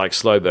to things like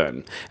slow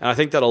burn. And I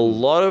think that a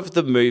lot of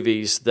the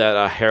movies that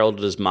are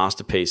heralded as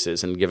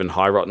masterpieces and given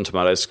high Rotten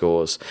Tomato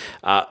scores,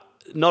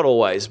 not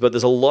always, but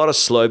there's a lot of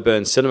slow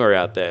burn cinema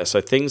out there. So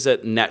things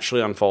that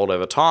naturally unfold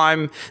over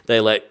time, they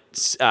let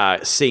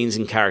scenes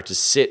and characters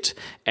sit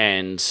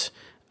and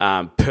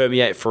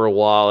permeate for a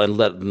while and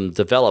let them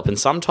develop. And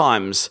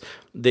sometimes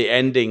the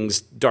endings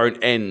don't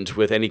end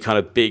with any kind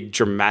of big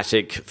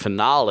dramatic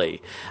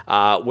finale.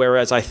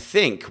 Whereas I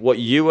think what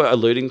you were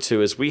alluding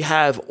to is we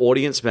have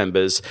audience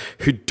members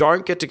who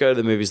don't get to go to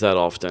the movies that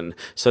often.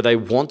 So they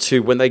want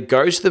to, when they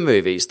go to the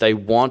movies, they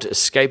want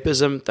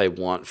escapism, they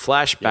want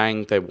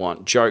flashbang, they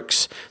want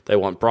jokes, they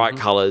want bright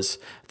colors.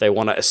 They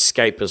want to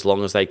escape as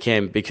long as they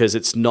can because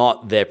it's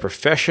not their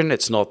profession.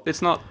 It's not,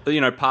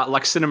 part,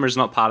 like cinema is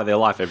not part of their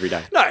life every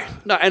day.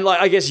 No. And like,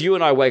 I guess you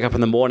and I wake up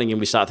in the morning and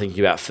we start thinking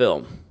about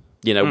film.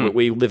 You know,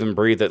 we live and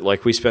breathe it.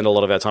 Like, we spend a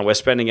lot of our time. We're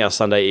spending our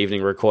Sunday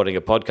evening recording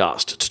a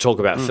podcast to talk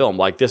about film.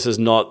 Like, this is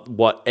not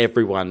what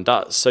everyone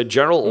does. So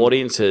general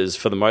audiences,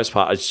 for the most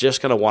part, are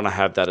just going to want to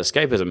have that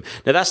escapism.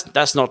 Now,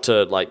 that's not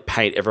to, like,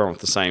 paint everyone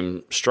with the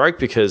same stroke,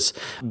 because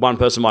one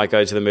person might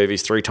go to the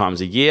movies 3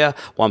 times a year.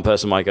 One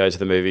person might go to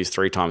the movies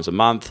 3 times a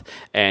month.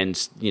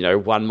 And, you know,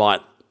 one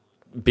might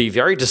be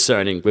very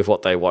discerning with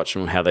what they watch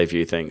and how they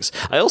view things.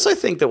 I also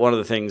think that one of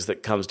the things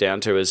that comes down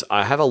to is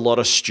I have a lot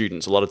of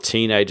students, a lot of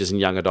teenagers and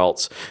young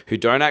adults who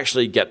don't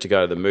actually get to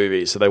go to the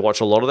movies. So they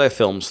watch a lot of their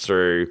films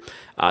through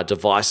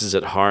devices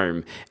at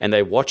home, and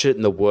they watch it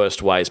in the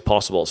worst ways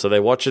possible. So they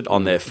watch it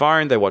on their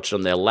phone, they watch it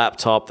on their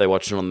laptop, they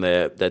watch it on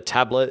their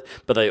tablet,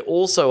 but they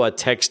also are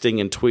texting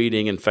and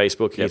tweeting and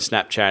Facebooking and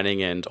Snapchatting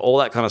and all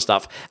that kind of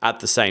stuff at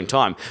the same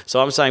time. So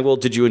I'm saying, well,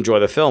 did you enjoy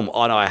the film?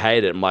 Oh, no, I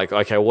hate it. I'm like,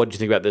 okay, what did you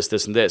think about this,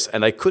 this, and this?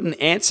 And they couldn't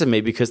answer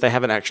me because they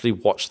haven't actually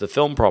watched the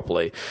film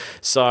properly.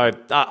 So,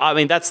 I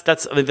mean,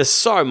 there's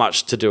so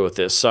much to do with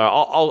this. So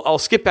I'll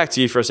skip back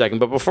to you for a second.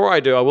 But before I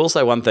do, I will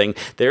say one thing.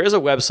 There is a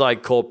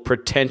website called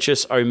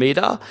Pretentious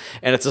Ometer,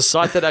 and it's a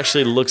site that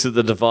actually looks at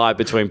the divide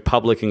between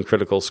public and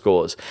critical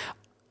scores.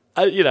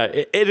 You know,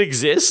 it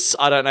exists.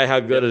 I don't know how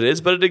good it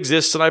is, but it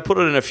exists, and I put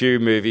it in a few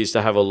movies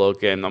to have a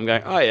look, and I'm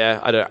going, oh yeah,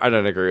 I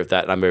don't agree with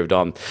that, and I moved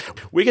on.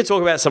 We can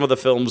talk about some of the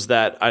films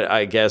that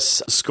I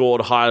guess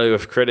scored highly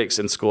with critics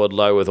and scored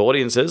low with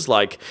audiences,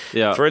 like,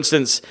 for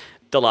instance,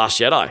 The Last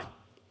Jedi.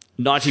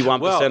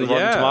 91% Rotten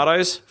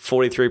Tomatoes,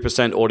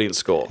 43% audience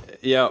score.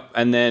 Yeah,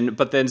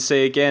 but then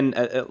see again,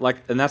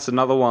 and that's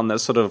another one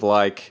that's sort of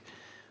like,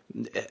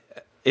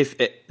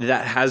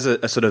 that has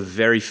a sort of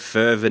very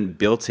fervent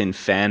built-in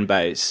fan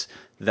base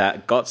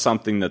that got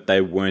something that they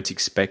weren't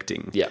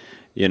expecting. Yeah,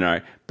 you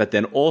know. But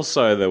then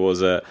also there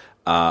was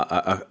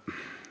I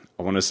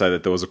want to say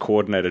that there was a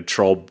coordinated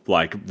troll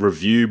like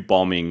review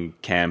bombing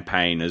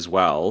campaign as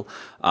well.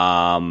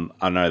 I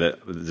know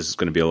that this is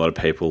going to be a lot of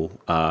people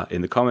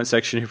in the comment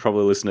section who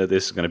probably listen to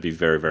this are going to be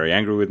very, very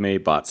angry with me.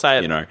 But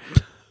you know,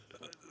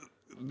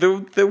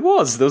 there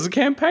was a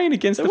campaign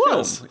against the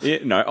film.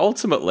 You know,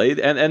 ultimately,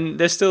 and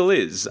there still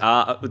is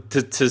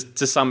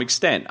to some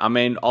extent. I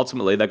mean,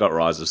 ultimately they got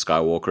Rise of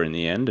Skywalker in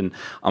the end, and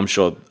I'm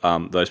sure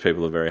those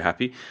people are very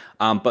happy.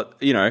 But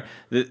you know,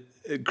 the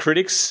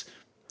critics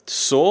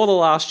saw The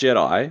Last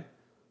Jedi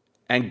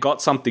and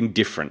got something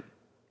different,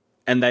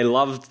 and they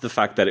loved the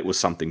fact that it was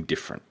something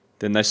different.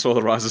 Then they saw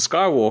The Rise of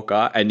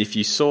Skywalker, and if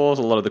you saw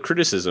a lot of the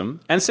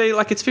criticism, and see,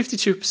 like, it's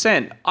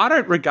 52%. I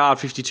don't regard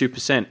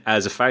 52%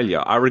 as a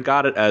failure. I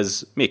regard it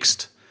as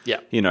mixed.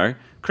 Yeah. You know,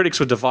 critics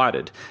were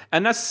divided.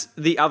 And that's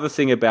the other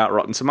thing about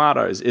Rotten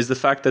Tomatoes, is the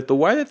fact that the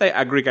way that they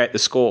aggregate the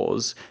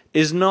scores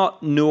is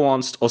not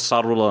nuanced or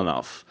subtle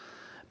enough.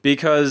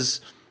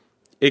 Because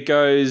it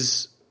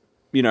goes,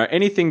 you know,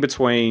 anything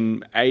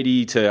between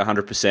 80 to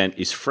 100%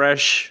 is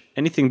fresh.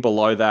 Anything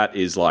below that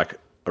is like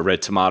a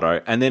red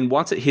tomato, and then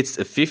once it hits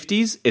the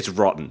 50s, it's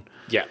rotten.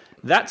 Yeah.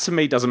 That to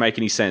me doesn't make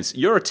any sense.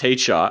 You're a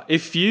teacher.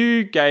 If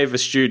you gave a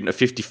student a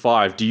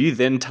 55, do you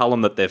then tell them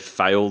that they've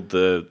failed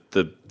the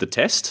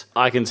test?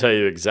 I can tell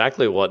you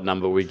exactly what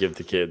number we give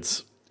the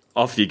kids.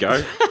 Off you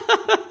go.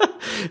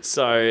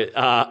 So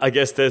I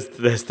guess there's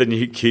the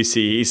new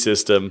QCE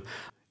system.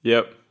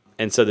 Yep.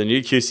 And so the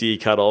new QCE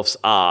cutoffs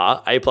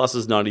are A plus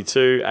is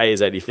 92, A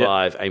is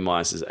 85, A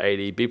minus is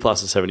 80, B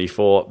plus is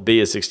 74, B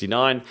is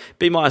 69,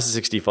 B minus is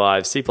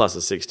 65, C plus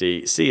is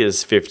 60, C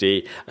is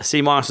 50, a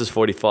C minus is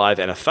 45,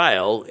 and a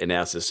fail in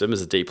our system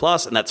is a D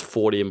plus, and that's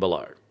 40 and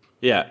below.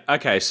 Yeah,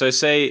 okay, so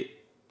say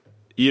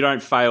you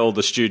don't fail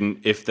the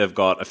student if they've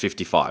got a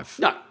 55.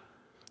 No.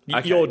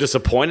 Okay. You're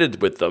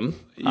disappointed with them.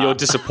 You're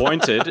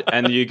disappointed,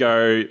 and you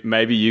go,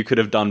 maybe you could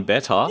have done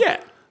better.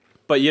 Yeah.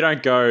 But you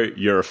don't go,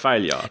 you're a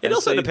failure. It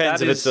also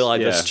depends if it's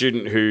the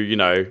student who, you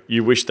know,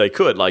 you wish they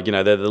could. Like, you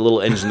know, they're the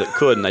little engine that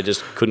could, and they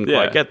just couldn't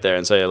quite get there.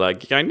 And so you're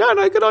like, going, no,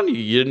 good on you.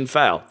 You didn't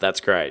fail.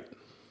 That's great.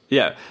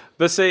 Yeah.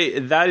 But see,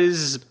 that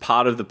is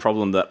part of the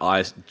problem that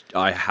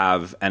I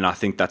have, and I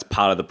think that's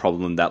part of the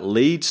problem that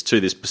leads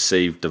to this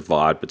perceived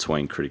divide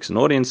between critics and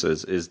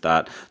audiences, is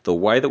that the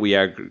way that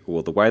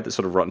the way that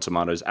sort of Rotten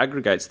Tomatoes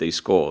aggregates these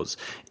scores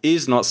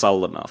is not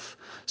subtle enough.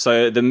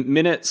 So the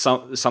minute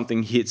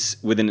something hits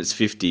within its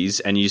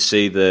 50s and you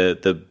see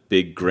the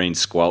big green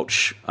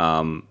squelch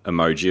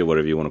emoji or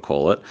whatever you want to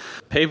call it,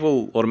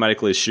 people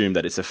automatically assume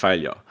that it's a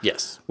failure.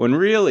 Yes. When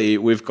really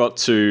we've got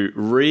to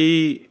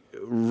rework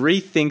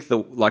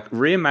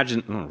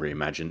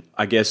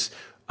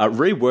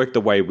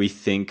the way we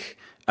think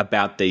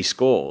about these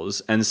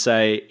scores and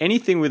say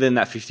anything within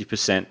that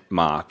 50%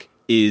 mark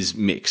is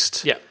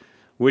mixed. Yeah.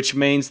 Which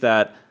means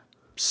that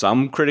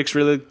some critics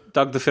really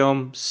dug the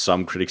film.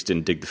 Some critics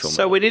didn't dig the film.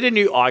 So we need a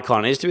new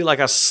icon. It needs to be like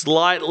a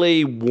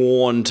slightly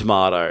worn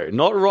tomato.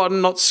 Not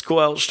rotten, not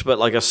squelched, but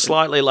like a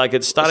slightly, like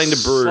it's starting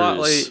to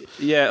bruise.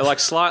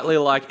 Slightly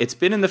like it's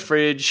been in the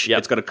fridge. Yep.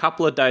 It's got a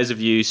couple of days of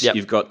use. Yep.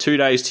 You've got 2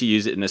 days to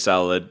use it in a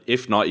salad.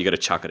 If not, you got to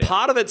chuck it out.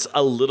 Part of it's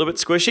a little bit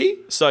squishy,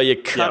 so you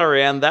cut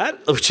around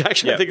that, which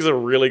actually I think is a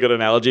really good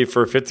analogy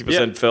for a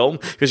 50% film,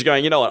 because you're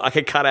going, you know what, I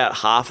could cut out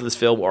half of this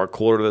film or a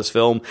quarter of this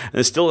film, and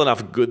there's still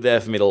enough good there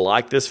for me to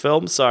like this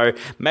film. So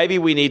maybe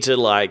we need to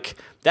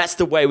that's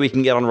the way we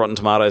can get on Rotten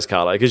Tomatoes,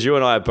 Carlo, because you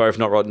and I are both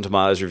not Rotten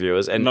Tomatoes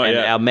reviewers, and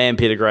our man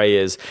Peter Gray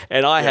is,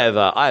 and I have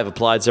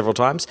applied several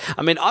times.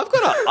 I mean, I've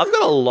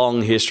got a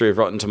long history of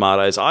Rotten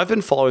Tomatoes. I've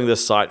been following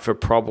this site for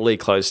probably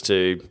close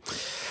to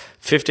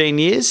 15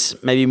 years,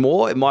 maybe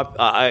more. It might.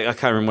 I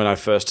can't remember when I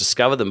first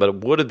discovered them, but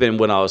it would have been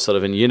when I was sort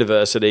of in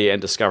university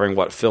and discovering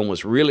what film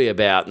was really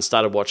about and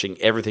started watching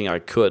everything I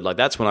could. Like,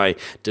 that's when I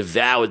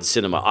devoured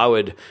cinema.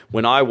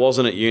 When I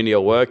wasn't at uni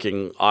or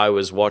working, I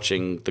was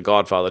watching the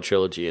Godfather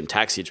trilogy and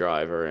Taxi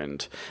Driver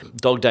and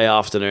Dog Day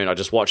Afternoon. I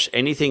just watched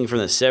anything from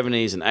the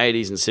 70s and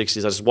 80s and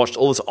 60s. I just watched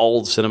all this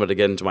old cinema to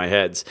get into my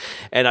heads.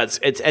 And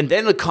and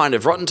then the kind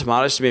of Rotten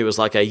Tomatoes to me was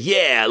like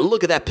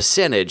look at that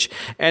percentage.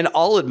 And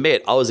I'll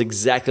admit, I was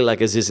exactly like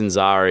Aziz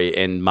Ansari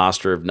in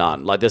Master of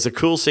None. Like, there's a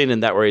cool scene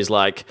in that where he's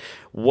like,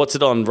 what's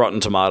it on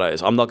Rotten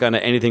Tomatoes? I'm not going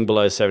to anything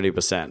below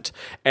 70%.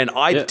 And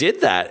I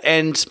did that.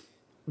 And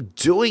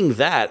doing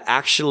that,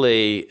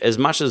 actually, as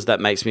much as that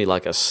makes me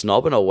like a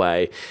snob in a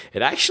way,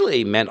 it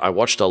actually meant I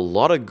watched a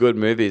lot of good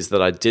movies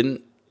that I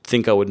didn't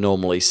think I would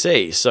normally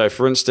see. So,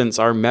 for instance,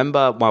 I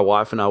remember my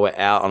wife and I were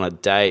out on a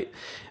date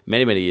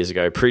many, many years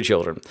ago,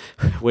 pre-children,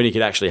 when you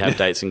could actually have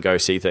dates and go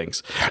see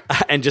things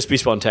and just be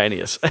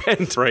spontaneous.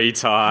 And free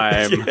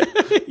time.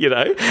 You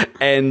know?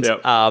 And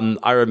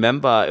I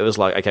remember it was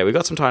like, okay, we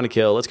got some time to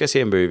kill. Let's go see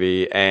a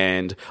movie.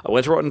 And I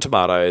went to Rotten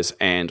Tomatoes,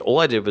 and all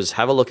I did was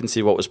have a look and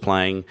see what was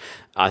playing.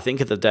 I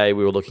think at the day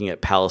we were looking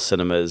at Palace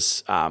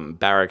Cinemas,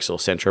 Barracks or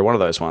Centro, one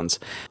of those ones.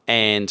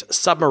 And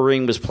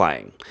Submarine was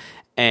playing.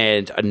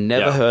 And I'd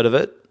never heard of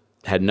it,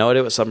 had no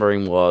idea what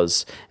Submarine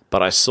was.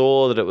 But I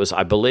saw that it was,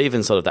 I believe,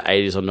 in sort of the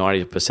 80s or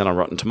 90% on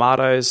Rotten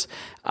Tomatoes.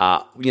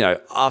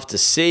 After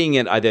seeing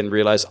it, I then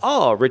realized,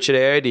 Richard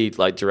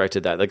Ayoade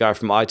directed that, the guy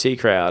from IT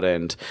Crowd,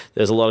 and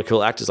there's a lot of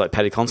cool actors like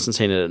Paddy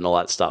Constantine in it and all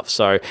that stuff.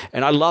 So,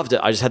 and I loved it.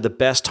 I just had the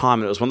best time,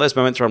 and it was one of those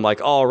moments where I'm like,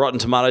 Rotten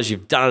Tomatoes,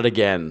 you've done it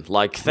again.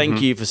 Like, thank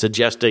you for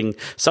suggesting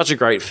such a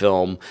great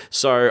film.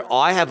 So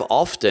I have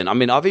often,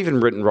 I've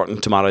even written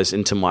Rotten Tomatoes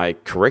into my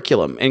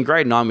curriculum. In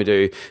grade 9, we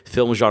do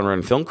film genre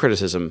and film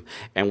criticism,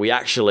 and we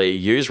actually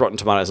use Rotten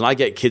Tomatoes, and I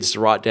get kids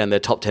to write down their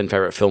top 10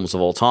 favorite films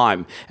of all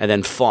time, and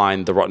then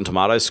find the Rotten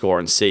Tomatoes score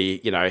and see,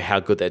 how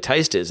good their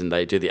taste is, and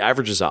they do the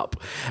averages up.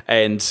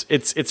 And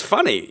it's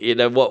funny,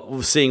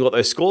 seeing what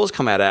those scores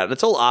come out at, and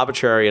it's all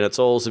arbitrary and it's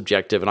all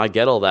subjective, and I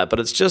get all that, but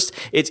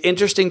it's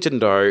interesting to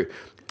know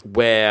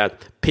where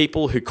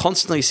people who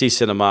constantly see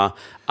cinema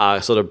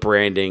are sort of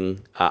branding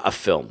a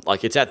film.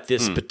 Like, it's at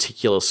this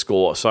particular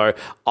score. So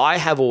I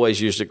have always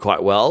used it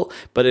quite well.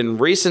 But in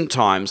recent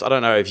times, I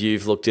don't know if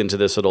you've looked into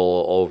this at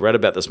all or read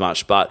about this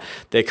much, but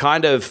they're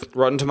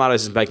Rotten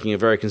Tomatoes is making a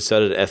very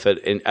concerted effort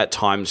at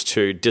times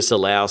to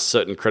disallow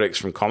certain critics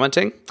from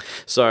commenting.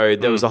 So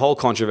there was the whole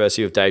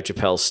controversy of Dave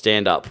Chappelle's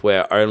stand-up,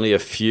 where only a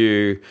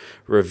few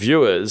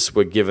reviewers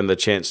were given the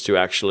chance to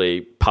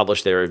actually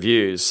publish their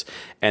reviews,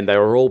 and they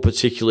were all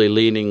particularly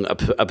leaning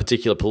a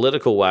particular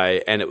political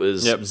way, and it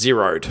was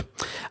zeroed.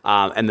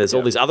 And there's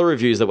all these other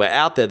reviews that were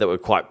out there that were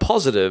quite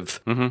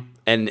positive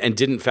and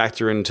didn't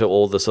factor into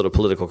all the sort of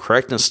political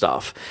correctness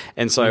stuff.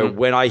 And so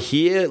when I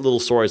hear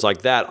little stories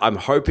like that, I'm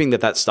hoping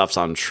that stuff's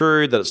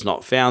untrue, that it's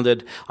not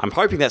founded. I'm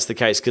hoping that's the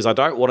case, because I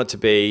don't want it to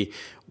be,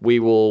 we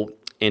will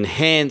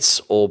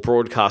enhance or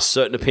broadcast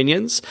certain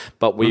opinions,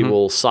 but we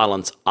will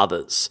silence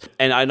others.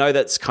 And I know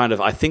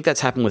I think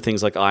that's happened with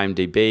things like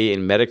IMDb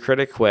and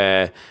Metacritic,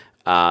 where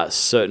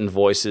certain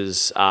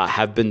voices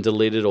have been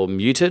deleted or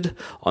muted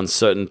on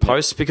certain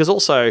posts, because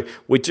also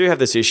we do have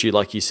this issue,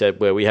 like you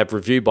said, where we have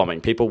review bombing.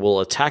 People will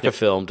attack a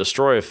film,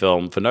 destroy a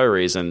film for no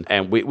reason,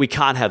 and we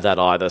can't have that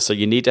either. So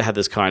you need to have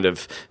this kind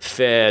of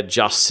fair,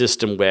 just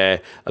system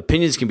where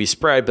opinions can be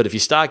spread, but if you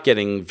start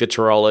getting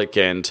vitriolic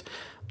and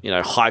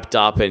hyped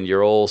up, and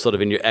you're all sort of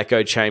in your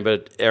echo chamber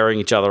airing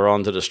each other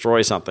on to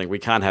destroy something, we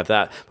can't have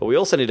that. But we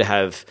also need to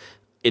have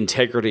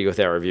integrity with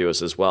our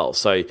reviewers as well.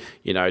 So,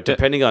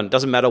 depending on,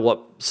 doesn't matter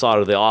what side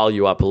of the aisle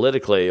you are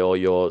politically or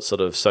your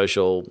sort of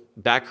social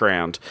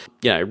background,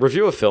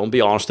 review a film, be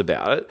honest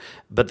about it,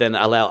 but then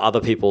allow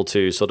other people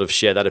to sort of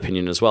share that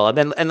opinion as well,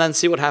 and then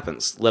see what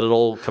happens. Let it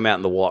all come out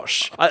in the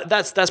wash.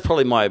 That's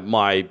probably my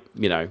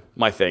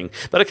thing.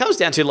 But it comes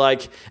down to,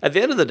 like, at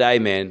the end of the day,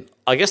 man,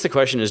 I guess the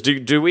question is,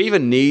 do we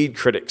even need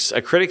critics? Are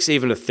critics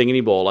even a thing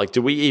anymore? Like,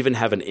 do we even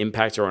have an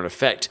impact or an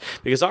effect?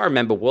 Because I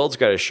remember World's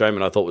Greatest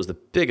Showman, I thought was the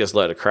biggest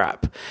load of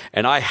crap,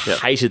 and I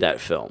hated that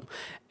film.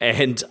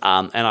 And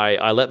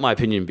I let my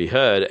opinion be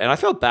heard, and I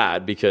felt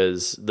bad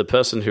because the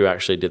person who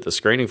actually did the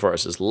screening for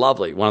us is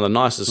lovely, one of the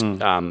nicest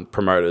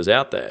promoters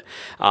out there.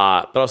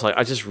 But I was like,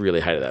 I just really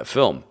hated that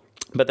film.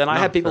 But then I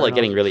had people like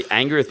getting really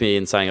angry with me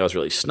and saying I was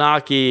really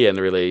snarky and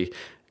really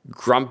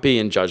grumpy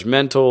and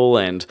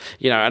judgmental, and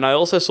and I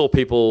also saw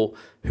people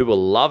who were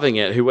loving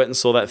it who went and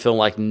saw that film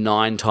like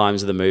 9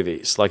 times in the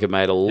movies. Like, it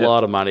made a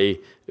lot of money.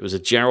 It was a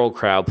general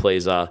crowd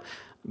pleaser.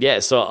 Yeah,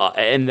 so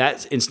in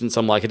that instance,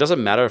 I'm like, it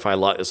doesn't matter if I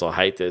like this or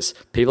hate this.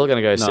 People are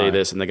going to go see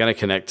this and they're going to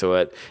connect to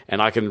it.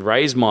 And I can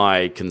raise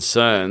my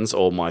concerns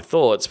or my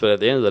thoughts, but at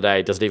the end of the day,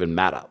 it doesn't even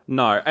matter.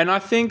 No, and I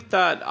think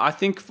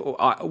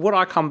what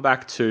I come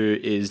back to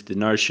is the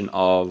notion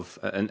of,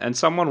 and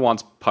someone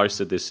once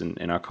posted this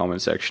in our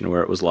comment section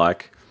where it was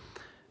like,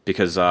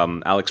 because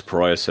Alex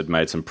Proyas had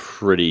made some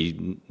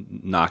pretty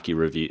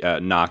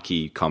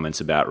narky comments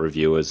about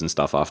reviewers and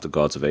stuff after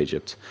Gods of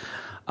Egypt.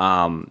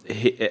 And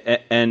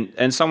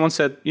someone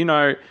said,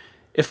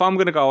 if I'm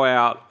going to go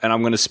out and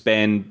I'm going to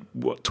spend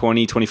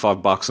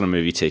 $20-25 on a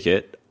movie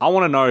ticket, I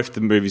want to know if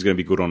the movie's going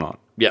to be good or not.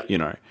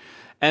 Yeah.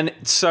 And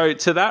so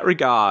to that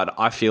regard,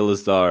 I feel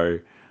as though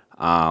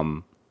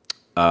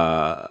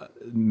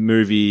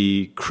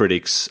movie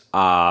critics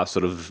are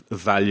sort of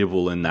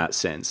valuable in that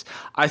sense.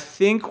 I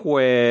think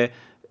where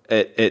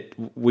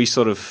we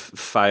sort of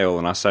fail,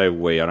 and I say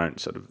we, I don't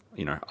sort of,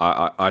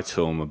 I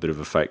too am a bit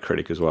of a fake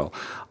critic as well.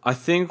 I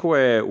think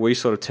where we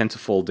sort of tend to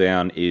fall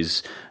down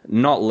is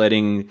not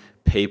letting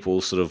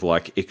people sort of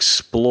like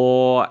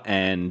explore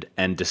and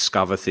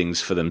discover things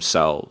for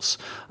themselves.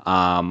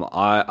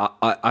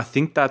 I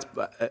think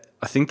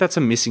that's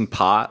a missing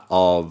part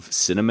of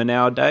cinema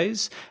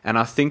nowadays, and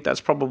I think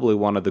that's probably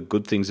one of the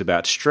good things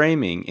about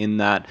streaming, in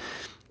that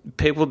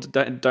people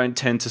don't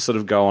tend to sort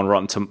of go on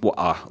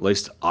at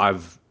least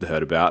I've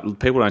heard about,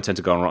 people don't tend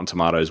to go on Rotten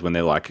Tomatoes when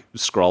they're like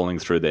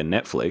scrolling through their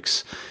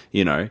Netflix.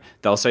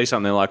 They'll see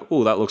something like,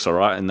 oh, that looks all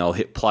right, and they'll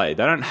hit play.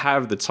 They don't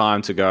have the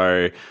time to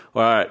go,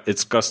 all right,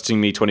 it's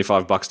costing me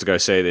 $25 to go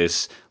see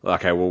this.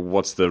 Okay, well,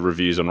 what's the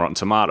reviews on Rotten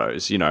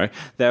Tomatoes?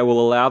 They will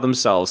allow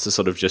themselves to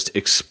sort of just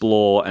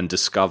explore and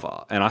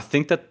discover. And I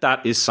think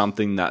that is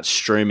something that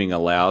streaming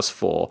allows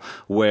for,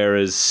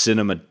 whereas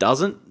cinema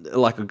doesn't.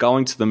 Like,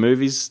 going to the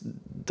movies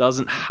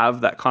doesn't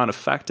have that kind of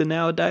factor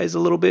nowadays a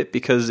little bit,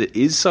 because it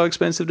is so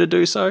expensive to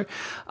do so.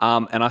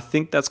 And I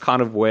think that's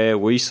kind of where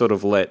we sort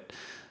of let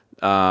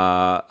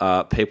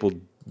people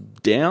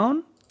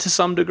down to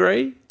some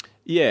degree.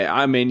 Yeah,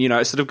 I mean,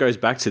 it sort of goes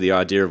back to the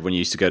idea of when you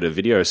used to go to a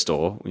video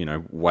store,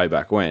 way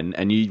back when,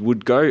 and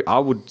I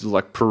would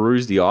like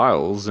peruse the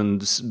aisles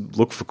and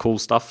look for cool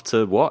stuff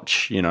to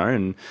watch,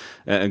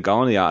 and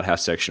go in the art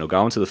house section or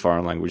go into the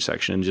foreign language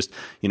section and just,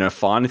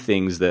 find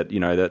things that,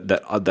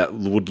 that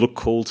would look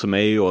cool to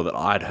me, or that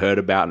I'd heard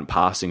about in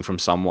passing from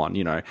someone.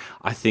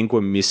 I think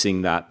we're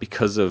missing that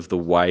because of the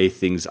way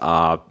things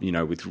are,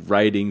 with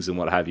ratings and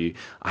what have you.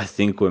 I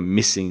think we're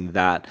missing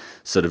that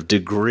sort of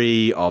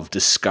degree of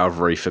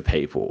discovery for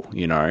people,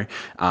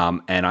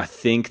 and I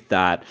think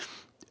that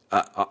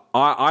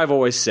I've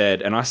always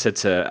said, and I said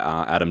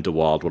to Adam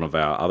DeWild, one of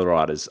our other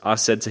writers, I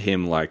said to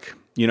him, like,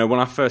 when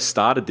I first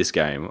started this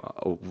game,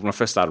 when I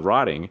first started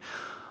writing,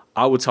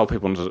 I would tell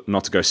people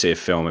not to go see a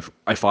film if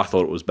I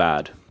thought it was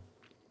bad.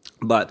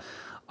 But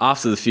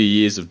after the few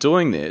years of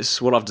doing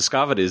this, what I've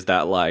discovered is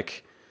that,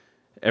 like,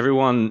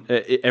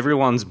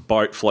 everyone's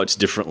boat floats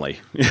differently.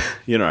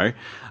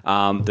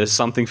 There's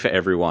something for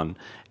everyone,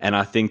 and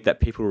I think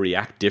that people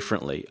react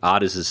differently.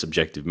 Art is a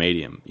subjective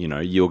medium.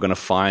 You're going to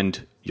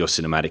find your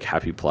cinematic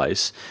happy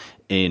place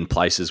in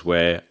places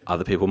where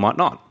other people might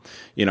not.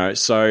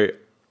 So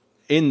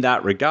in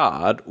that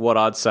regard, what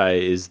I'd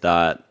say is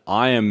that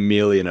I am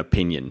merely an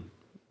opinion,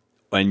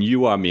 and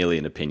you are merely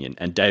an opinion,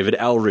 and David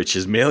Elrich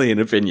is merely an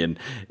opinion,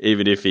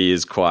 even if he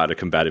is quite a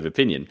combative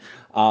opinion.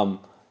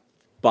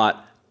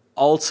 But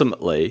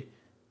ultimately,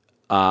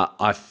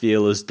 I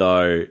feel as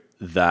though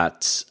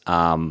that,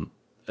 I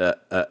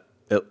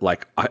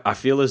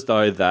feel as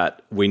though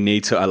that we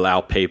need to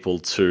allow people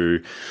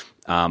to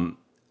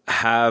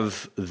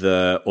have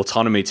the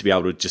autonomy to be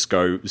able to just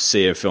go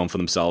see a film for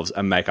themselves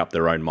and make up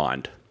their own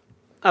mind.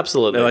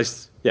 Absolutely. At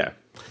least, yeah.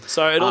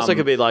 So it also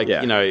could be like,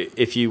 yeah.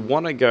 If you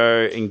want to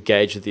go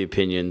engage with the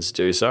opinions,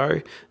 do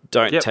so.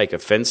 Don't take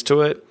offense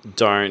to it.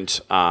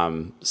 Don't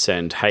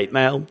send hate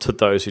mail to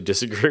those who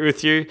disagree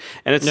with you.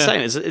 And it's the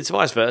same. It's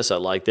vice versa.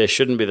 Like, there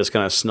shouldn't be this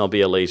kind of snobby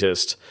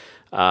elitist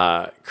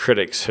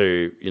critics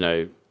who,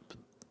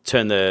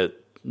 turn their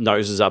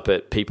noses up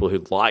at people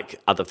who like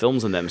other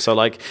films than them. So,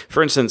 like,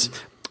 for instance,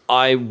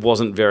 I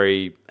wasn't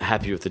very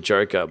happy with The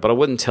Joker, but I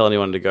wouldn't tell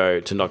anyone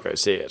to not go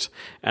see it,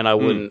 and I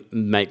wouldn't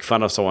make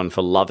fun of someone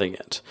for loving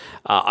it.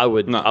 I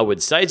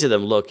would say to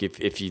them, look,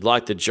 if you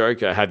like The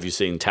Joker, have you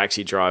seen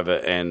Taxi Driver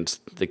and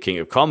The King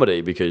of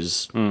Comedy?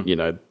 Because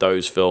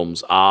those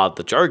films are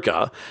The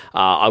Joker.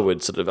 I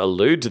would sort of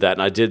allude to that,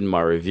 and I did in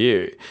my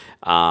review.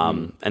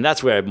 And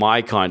that's where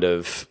my kind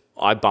of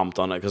I bumped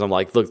on it because I'm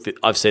like, look,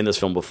 I've seen this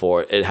film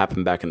before. It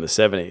happened back in the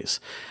 70s.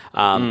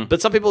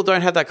 But some people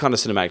don't have that kind of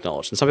cinematic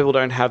knowledge, and some people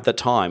don't have the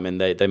time,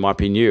 and they might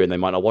be new, and they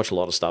might not watch a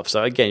lot of stuff.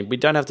 So again, we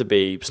don't have to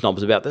be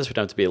snobs about this. We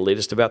don't have to be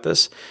elitist about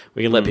this.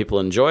 We can let people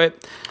enjoy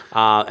it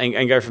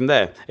and go from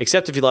there.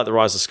 Except if you like The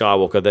Rise of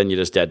Skywalker, then you're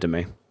just dead to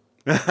me.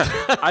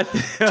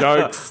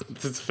 Jokes.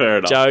 It's fair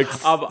enough.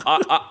 Jokes.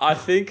 I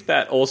think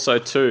that also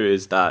too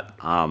is that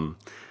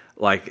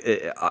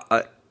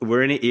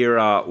we're in an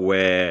era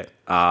where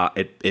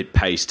it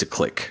pays to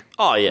click.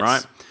 Oh yes,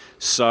 right.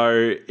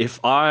 So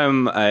if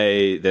I'm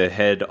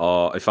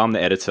the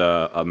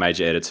editor, a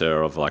major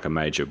editor of like a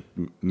major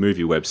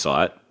movie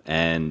website,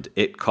 and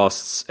it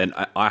costs, and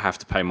I have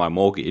to pay my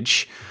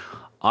mortgage,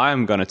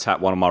 I'm going to tap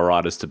one of my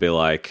writers to be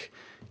like,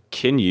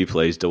 can you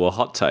please do a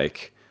hot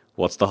take?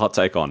 What's the hot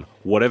take on?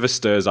 Whatever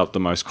stirs up the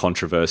most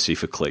controversy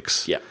for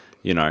clicks. Yeah.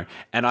 You know,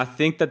 and I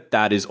think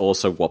that is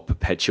also what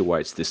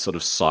perpetuates this sort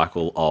of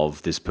cycle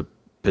of this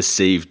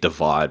perceived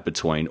divide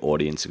between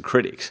audience and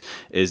critics,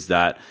 is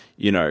that,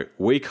 you know,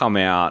 we come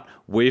out,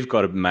 we've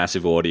got a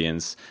massive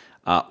audience.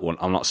 Well,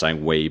 I'm not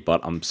saying we,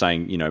 but I'm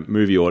saying, you know,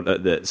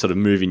 the sort of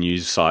movie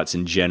news sites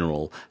in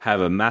general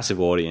have a massive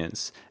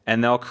audience,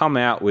 and they'll come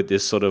out with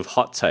this sort of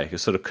hot take, a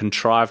sort of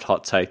contrived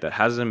hot take that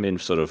hasn't been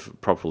sort of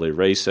properly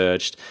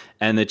researched,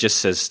 and it just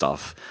says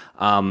stuff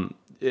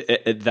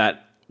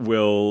that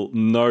will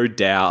no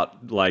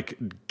doubt like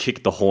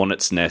kick the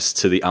hornet's nest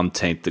to the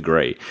umpteenth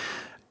degree.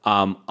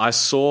 I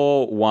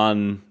saw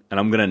one, and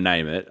I'm going to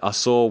name it. I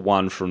saw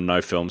one from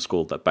No Film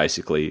School that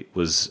basically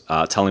was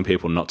telling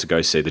people not to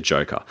go see The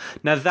Joker.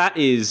 Now, that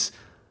is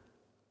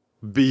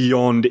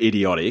beyond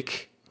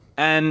idiotic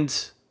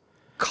and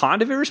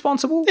kind of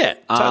irresponsible. Yeah,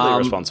 totally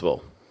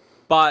irresponsible.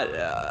 But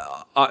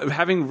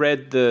having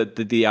read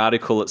the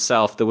article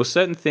itself, there were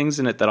certain things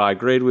in it that I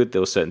agreed with.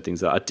 There were certain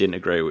things that I didn't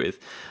agree with.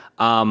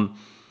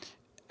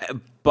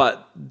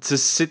 But to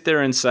sit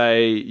there and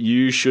say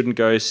you shouldn't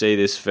go see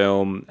this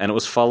film, and it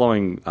was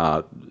following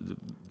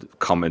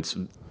comments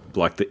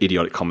like the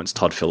idiotic comments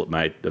Todd Phillip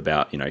made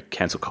about, you know,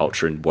 cancel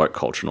culture and woke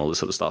culture and all this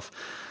sort of stuff.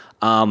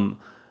 For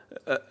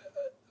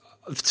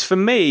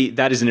me,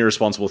 that is an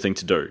irresponsible thing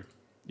to do.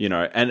 You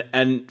know,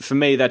 and for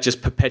me, that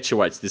just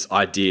perpetuates this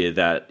idea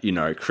that, you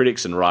know,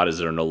 critics and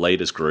writers are an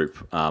elitist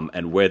group,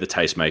 and we're the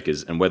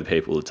tastemakers and we're the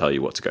people who tell you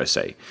what to go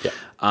see. Yeah.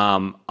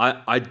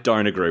 I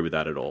don't agree with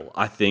that at all.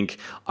 I think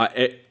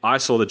I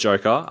saw The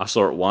Joker. I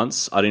saw it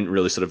once. I didn't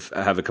really sort of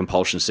have a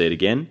compulsion to see it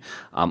again.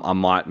 I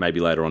might maybe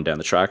later on down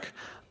the track.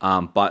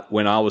 But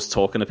when I was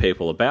talking to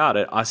people about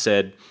it, I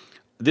said,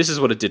 this is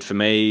what it did for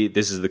me.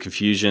 This is the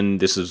confusion.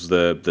 This is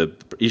the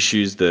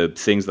issues, the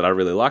things that I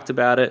really liked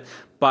about it.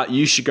 But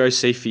you should go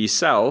see for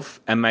yourself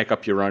and make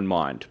up your own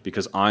mind,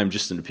 because I'm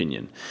just an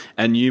opinion.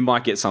 And you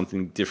might get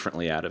something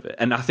differently out of it.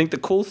 And I think the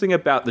cool thing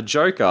about The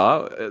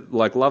Joker,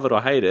 like love it or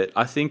hate it,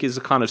 I think is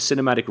a kind of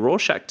cinematic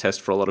Rorschach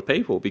test for a lot of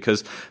people,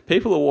 because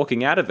people are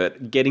walking out of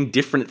it getting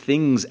different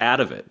things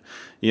out of it.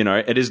 You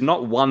know, it is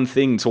not one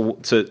thing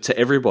to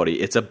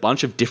everybody. It's a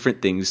bunch of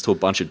different things to a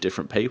bunch of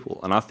different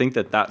people. And I think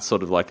that that's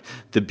sort of like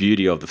the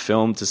beauty of the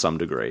film to some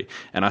degree.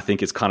 And I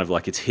think it's kind of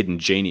like its hidden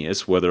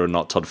genius, whether or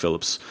not Todd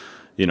Phillips,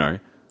 you know,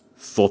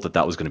 thought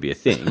that was going to be a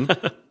thing.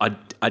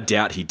 I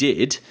doubt he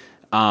did.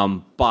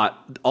 But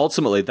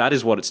ultimately, that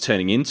is what it's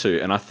turning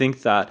into. And I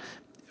think that,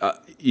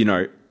 you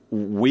know,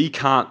 we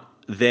can't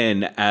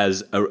then,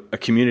 as a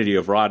community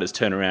of writers,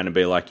 turn around and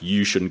be like,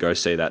 you shouldn't go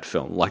see that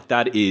film. Like,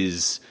 that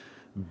is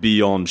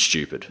beyond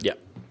stupid. Yeah.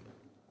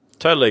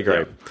 Totally agree.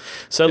 Yeah.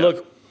 So,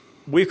 look,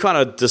 we've kind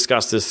of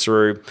discussed this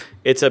through.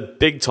 It's a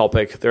big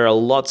topic. There are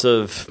lots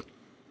of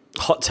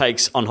hot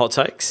takes on hot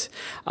takes.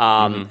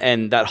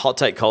 And that hot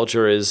take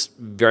culture is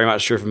very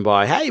much driven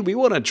by, hey, we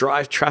want to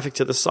drive traffic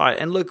to the site.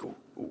 And look,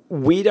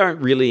 we don't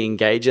really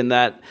engage in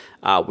that.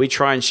 We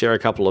try and share a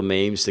couple of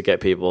memes to get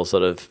people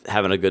sort of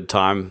having a good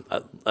time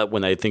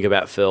when they think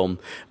about film.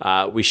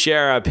 We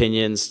share our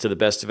opinions to the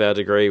best of our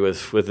degree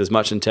with as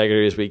much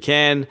integrity as we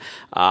can.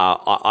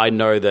 I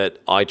know that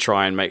I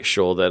try and make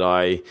sure that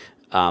I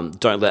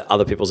don't let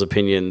other people's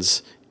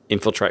opinions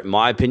infiltrate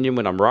my opinion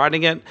when I'm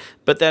writing it,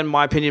 but then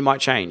my opinion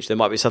might change. There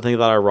might be something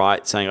that I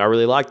write saying I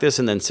really like this,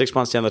 and then 6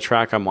 months down the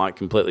track I might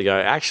completely go,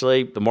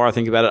 actually, the more I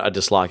think about it, I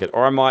dislike it.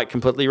 Or I might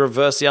completely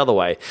reverse the other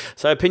way.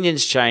 So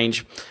opinions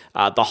change.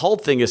 The whole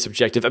thing is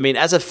subjective. I mean,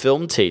 as a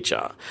film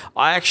teacher,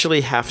 I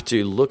actually have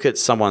to look at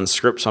someone's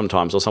script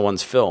sometimes, or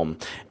someone's film,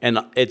 and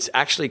it's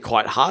actually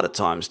quite hard at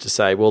times to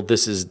say, well,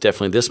 this is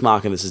definitely this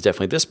mark and this is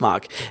definitely this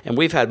mark. And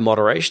we've had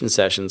moderation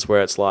sessions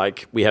where it's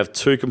like we have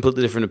two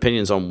completely different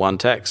opinions on one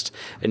text,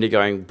 and you're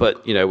going,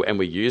 but, you know, and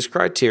we use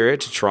criteria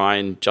to try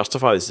and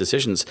justify these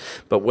decisions.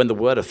 But when the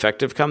word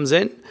effective comes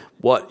in,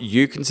 what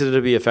you consider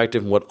to be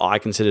effective and what I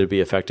consider to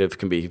be effective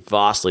can be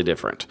vastly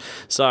different.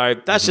 So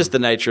that's just the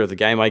nature of the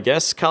game, I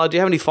guess. Carla, do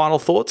you have any final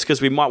thoughts?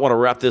 Because we might want to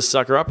wrap this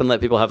sucker up and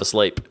let people have a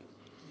sleep.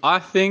 I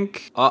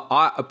think,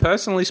 I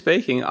personally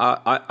speaking,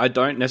 I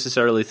don't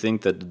necessarily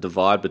think that the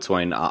divide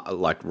between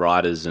like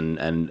writers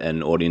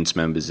and audience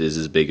members is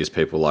as big as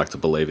people like to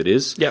believe it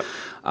is. Yep.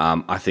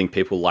 I think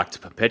people like to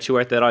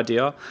perpetuate that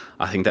idea.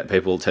 I think that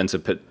people tend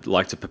to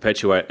like to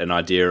perpetuate an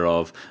idea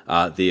of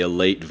the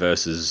elite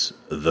versus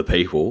the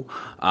people.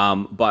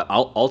 But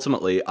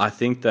ultimately, I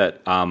think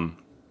that,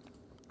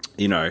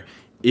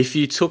 if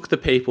you took the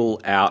people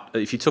out,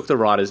 if you took the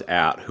writers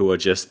out who are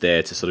just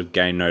there to sort of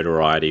gain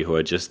notoriety, who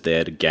are just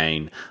there to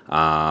gain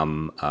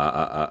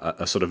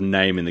a sort of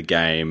name in the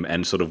game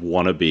and sort of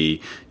want to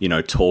be,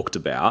 talked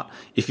about,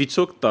 if you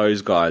took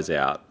those guys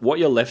out, what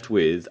you're left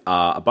with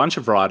are a bunch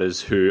of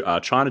writers who are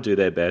trying to do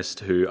their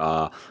best, who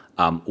are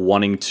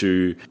wanting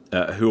to,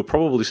 who are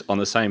probably on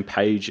the same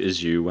page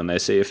as you when they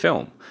see a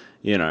film.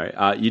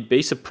 You'd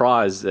be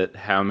surprised at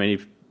how many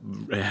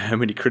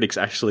critics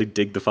actually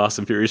dig the Fast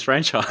and Furious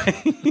franchise,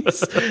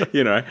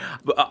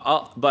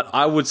 But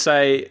I would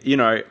say,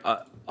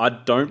 I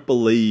don't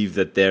believe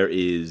that there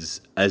is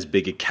as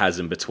big a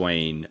chasm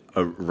between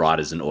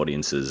writers and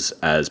audiences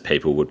as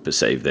people would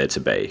perceive there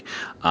to be.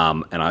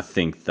 And I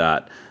think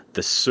that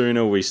the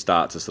sooner we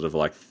start to sort of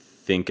like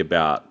think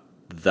about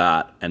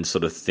that and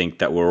sort of think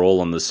that we're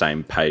all on the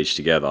same page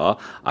together,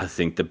 I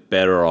think the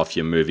better off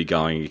your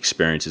movie-going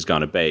experience is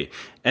going to be.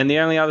 And the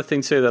only other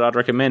thing, too, that I'd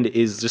recommend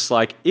is just,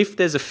 like, if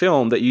there's a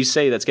film that you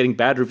see that's getting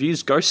bad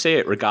reviews, go see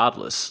it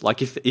regardless.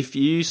 Like, if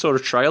you saw a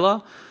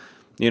trailer,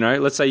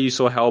 let's say you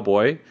saw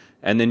Hellboy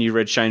and then you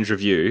read Shane's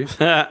review,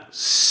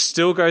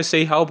 still go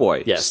see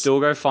Hellboy. Yes. Still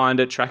go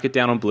find it, track it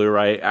down on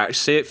Blu-ray,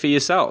 see it for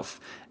yourself.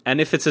 And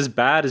if it's as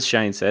bad as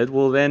Shane said,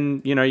 well,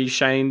 then,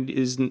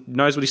 Shane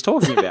knows what he's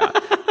talking about.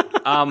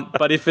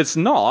 But if it's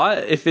not,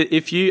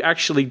 if you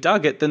actually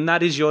dug it, then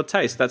that is your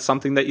taste. That's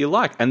something that you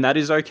like, and that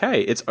is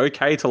okay. It's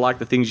okay to like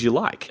the things you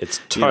like.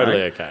 It's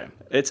totally okay.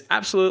 It's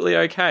absolutely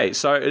okay.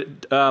 So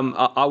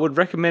I would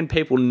recommend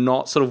people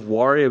not sort of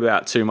worry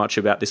about too much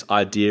about this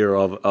idea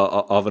of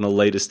an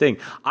elitist thing.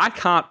 I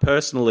can't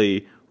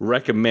personally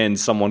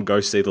recommend someone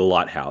go see The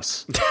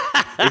Lighthouse,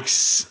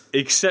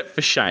 except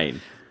for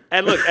Shane.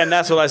 And look, and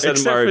that's what I said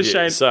in my review.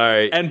 Shane so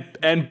and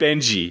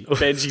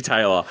Benji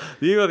Taylor.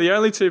 You are the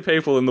only two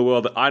people in the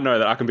world that I know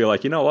that I can be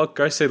like, you know what,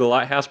 go see The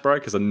Lighthouse, bro,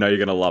 because I know you're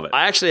going to love it.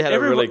 I actually had a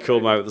really cool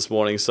moment this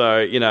morning.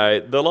 So,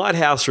 the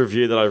Lighthouse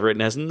review that I've written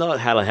has not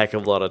had a heck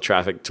of a lot of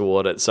traffic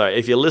toward it. So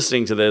if you're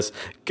listening to this,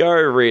 go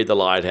read The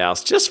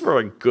Lighthouse just for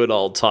a good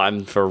old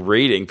time for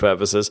reading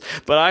purposes.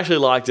 But I actually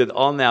liked it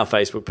on our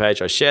Facebook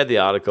page. I shared the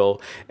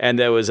article, and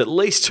there was at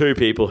least two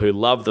people who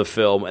loved the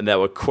film, and they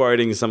were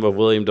quoting some of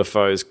William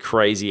Dafoe's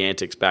crazy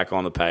antics back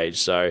on the page.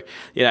 So,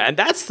 and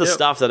that's the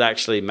stuff that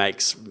actually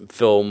makes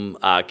film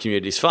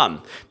communities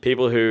fun.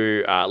 People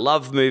who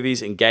love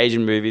movies, engage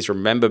in movies,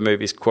 remember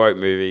movies, quote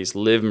movies,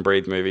 live and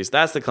breathe movies.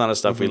 That's the kind of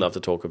stuff we love to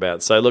talk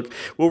about. So, look,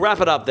 we'll wrap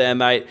it up there,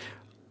 mate.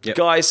 Yep.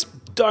 Guys,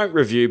 don't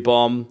review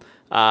bomb.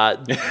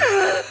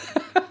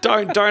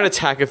 Don't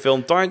attack a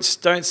film. Don't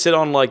sit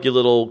on like your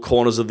little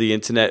corners of the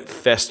internet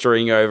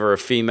festering over a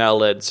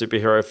female-led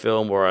superhero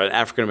film or an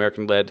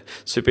African-American-led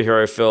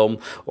superhero film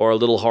or a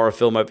little horror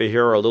film over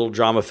here or a little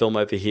drama film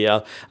over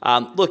here.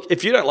 Look,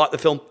 if you don't like the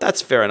film,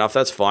 that's fair enough.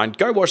 That's fine.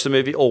 Go watch the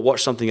movie or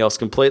watch something else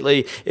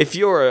completely. If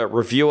you're a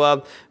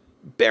reviewer,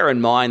 bear in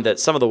mind that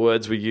some of the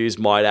words we use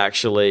might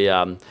actually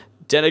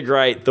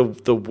denigrate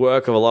the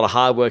work of a lot of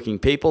hardworking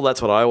people.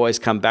 That's what I always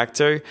come back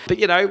to. But,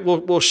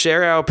 we'll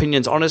share our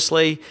opinions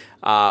honestly,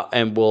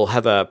 and we'll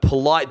have a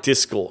polite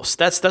discourse.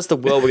 That's the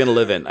world we're going to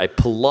live in. A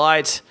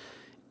polite,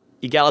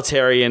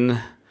 egalitarian,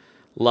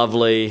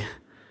 lovely,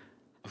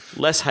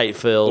 less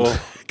hate-filled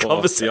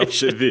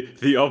conversation.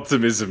 The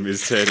optimism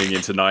is turning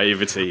into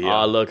naivety here.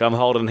 Oh, look, I'm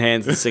holding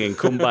hands and singing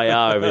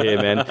Kumbaya over here,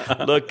 man.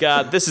 Look,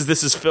 this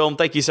is Film.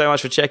 Thank you so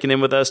much for checking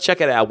in with us. Check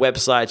out our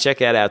website.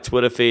 Check out our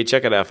Twitter feed.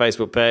 Check out our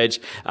Facebook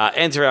page.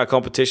 Enter our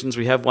competitions.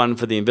 We have one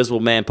for The Invisible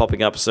Man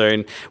popping up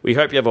soon. We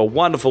hope you have a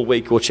wonderful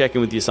week. We'll check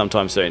in with you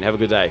sometime soon. Have a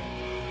good day.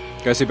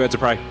 Go see Birds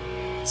of Prey.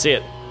 See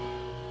it.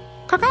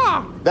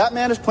 That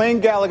man is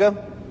playing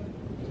Galaga.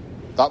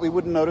 Thought we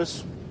wouldn't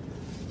notice,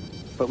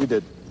 but we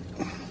did.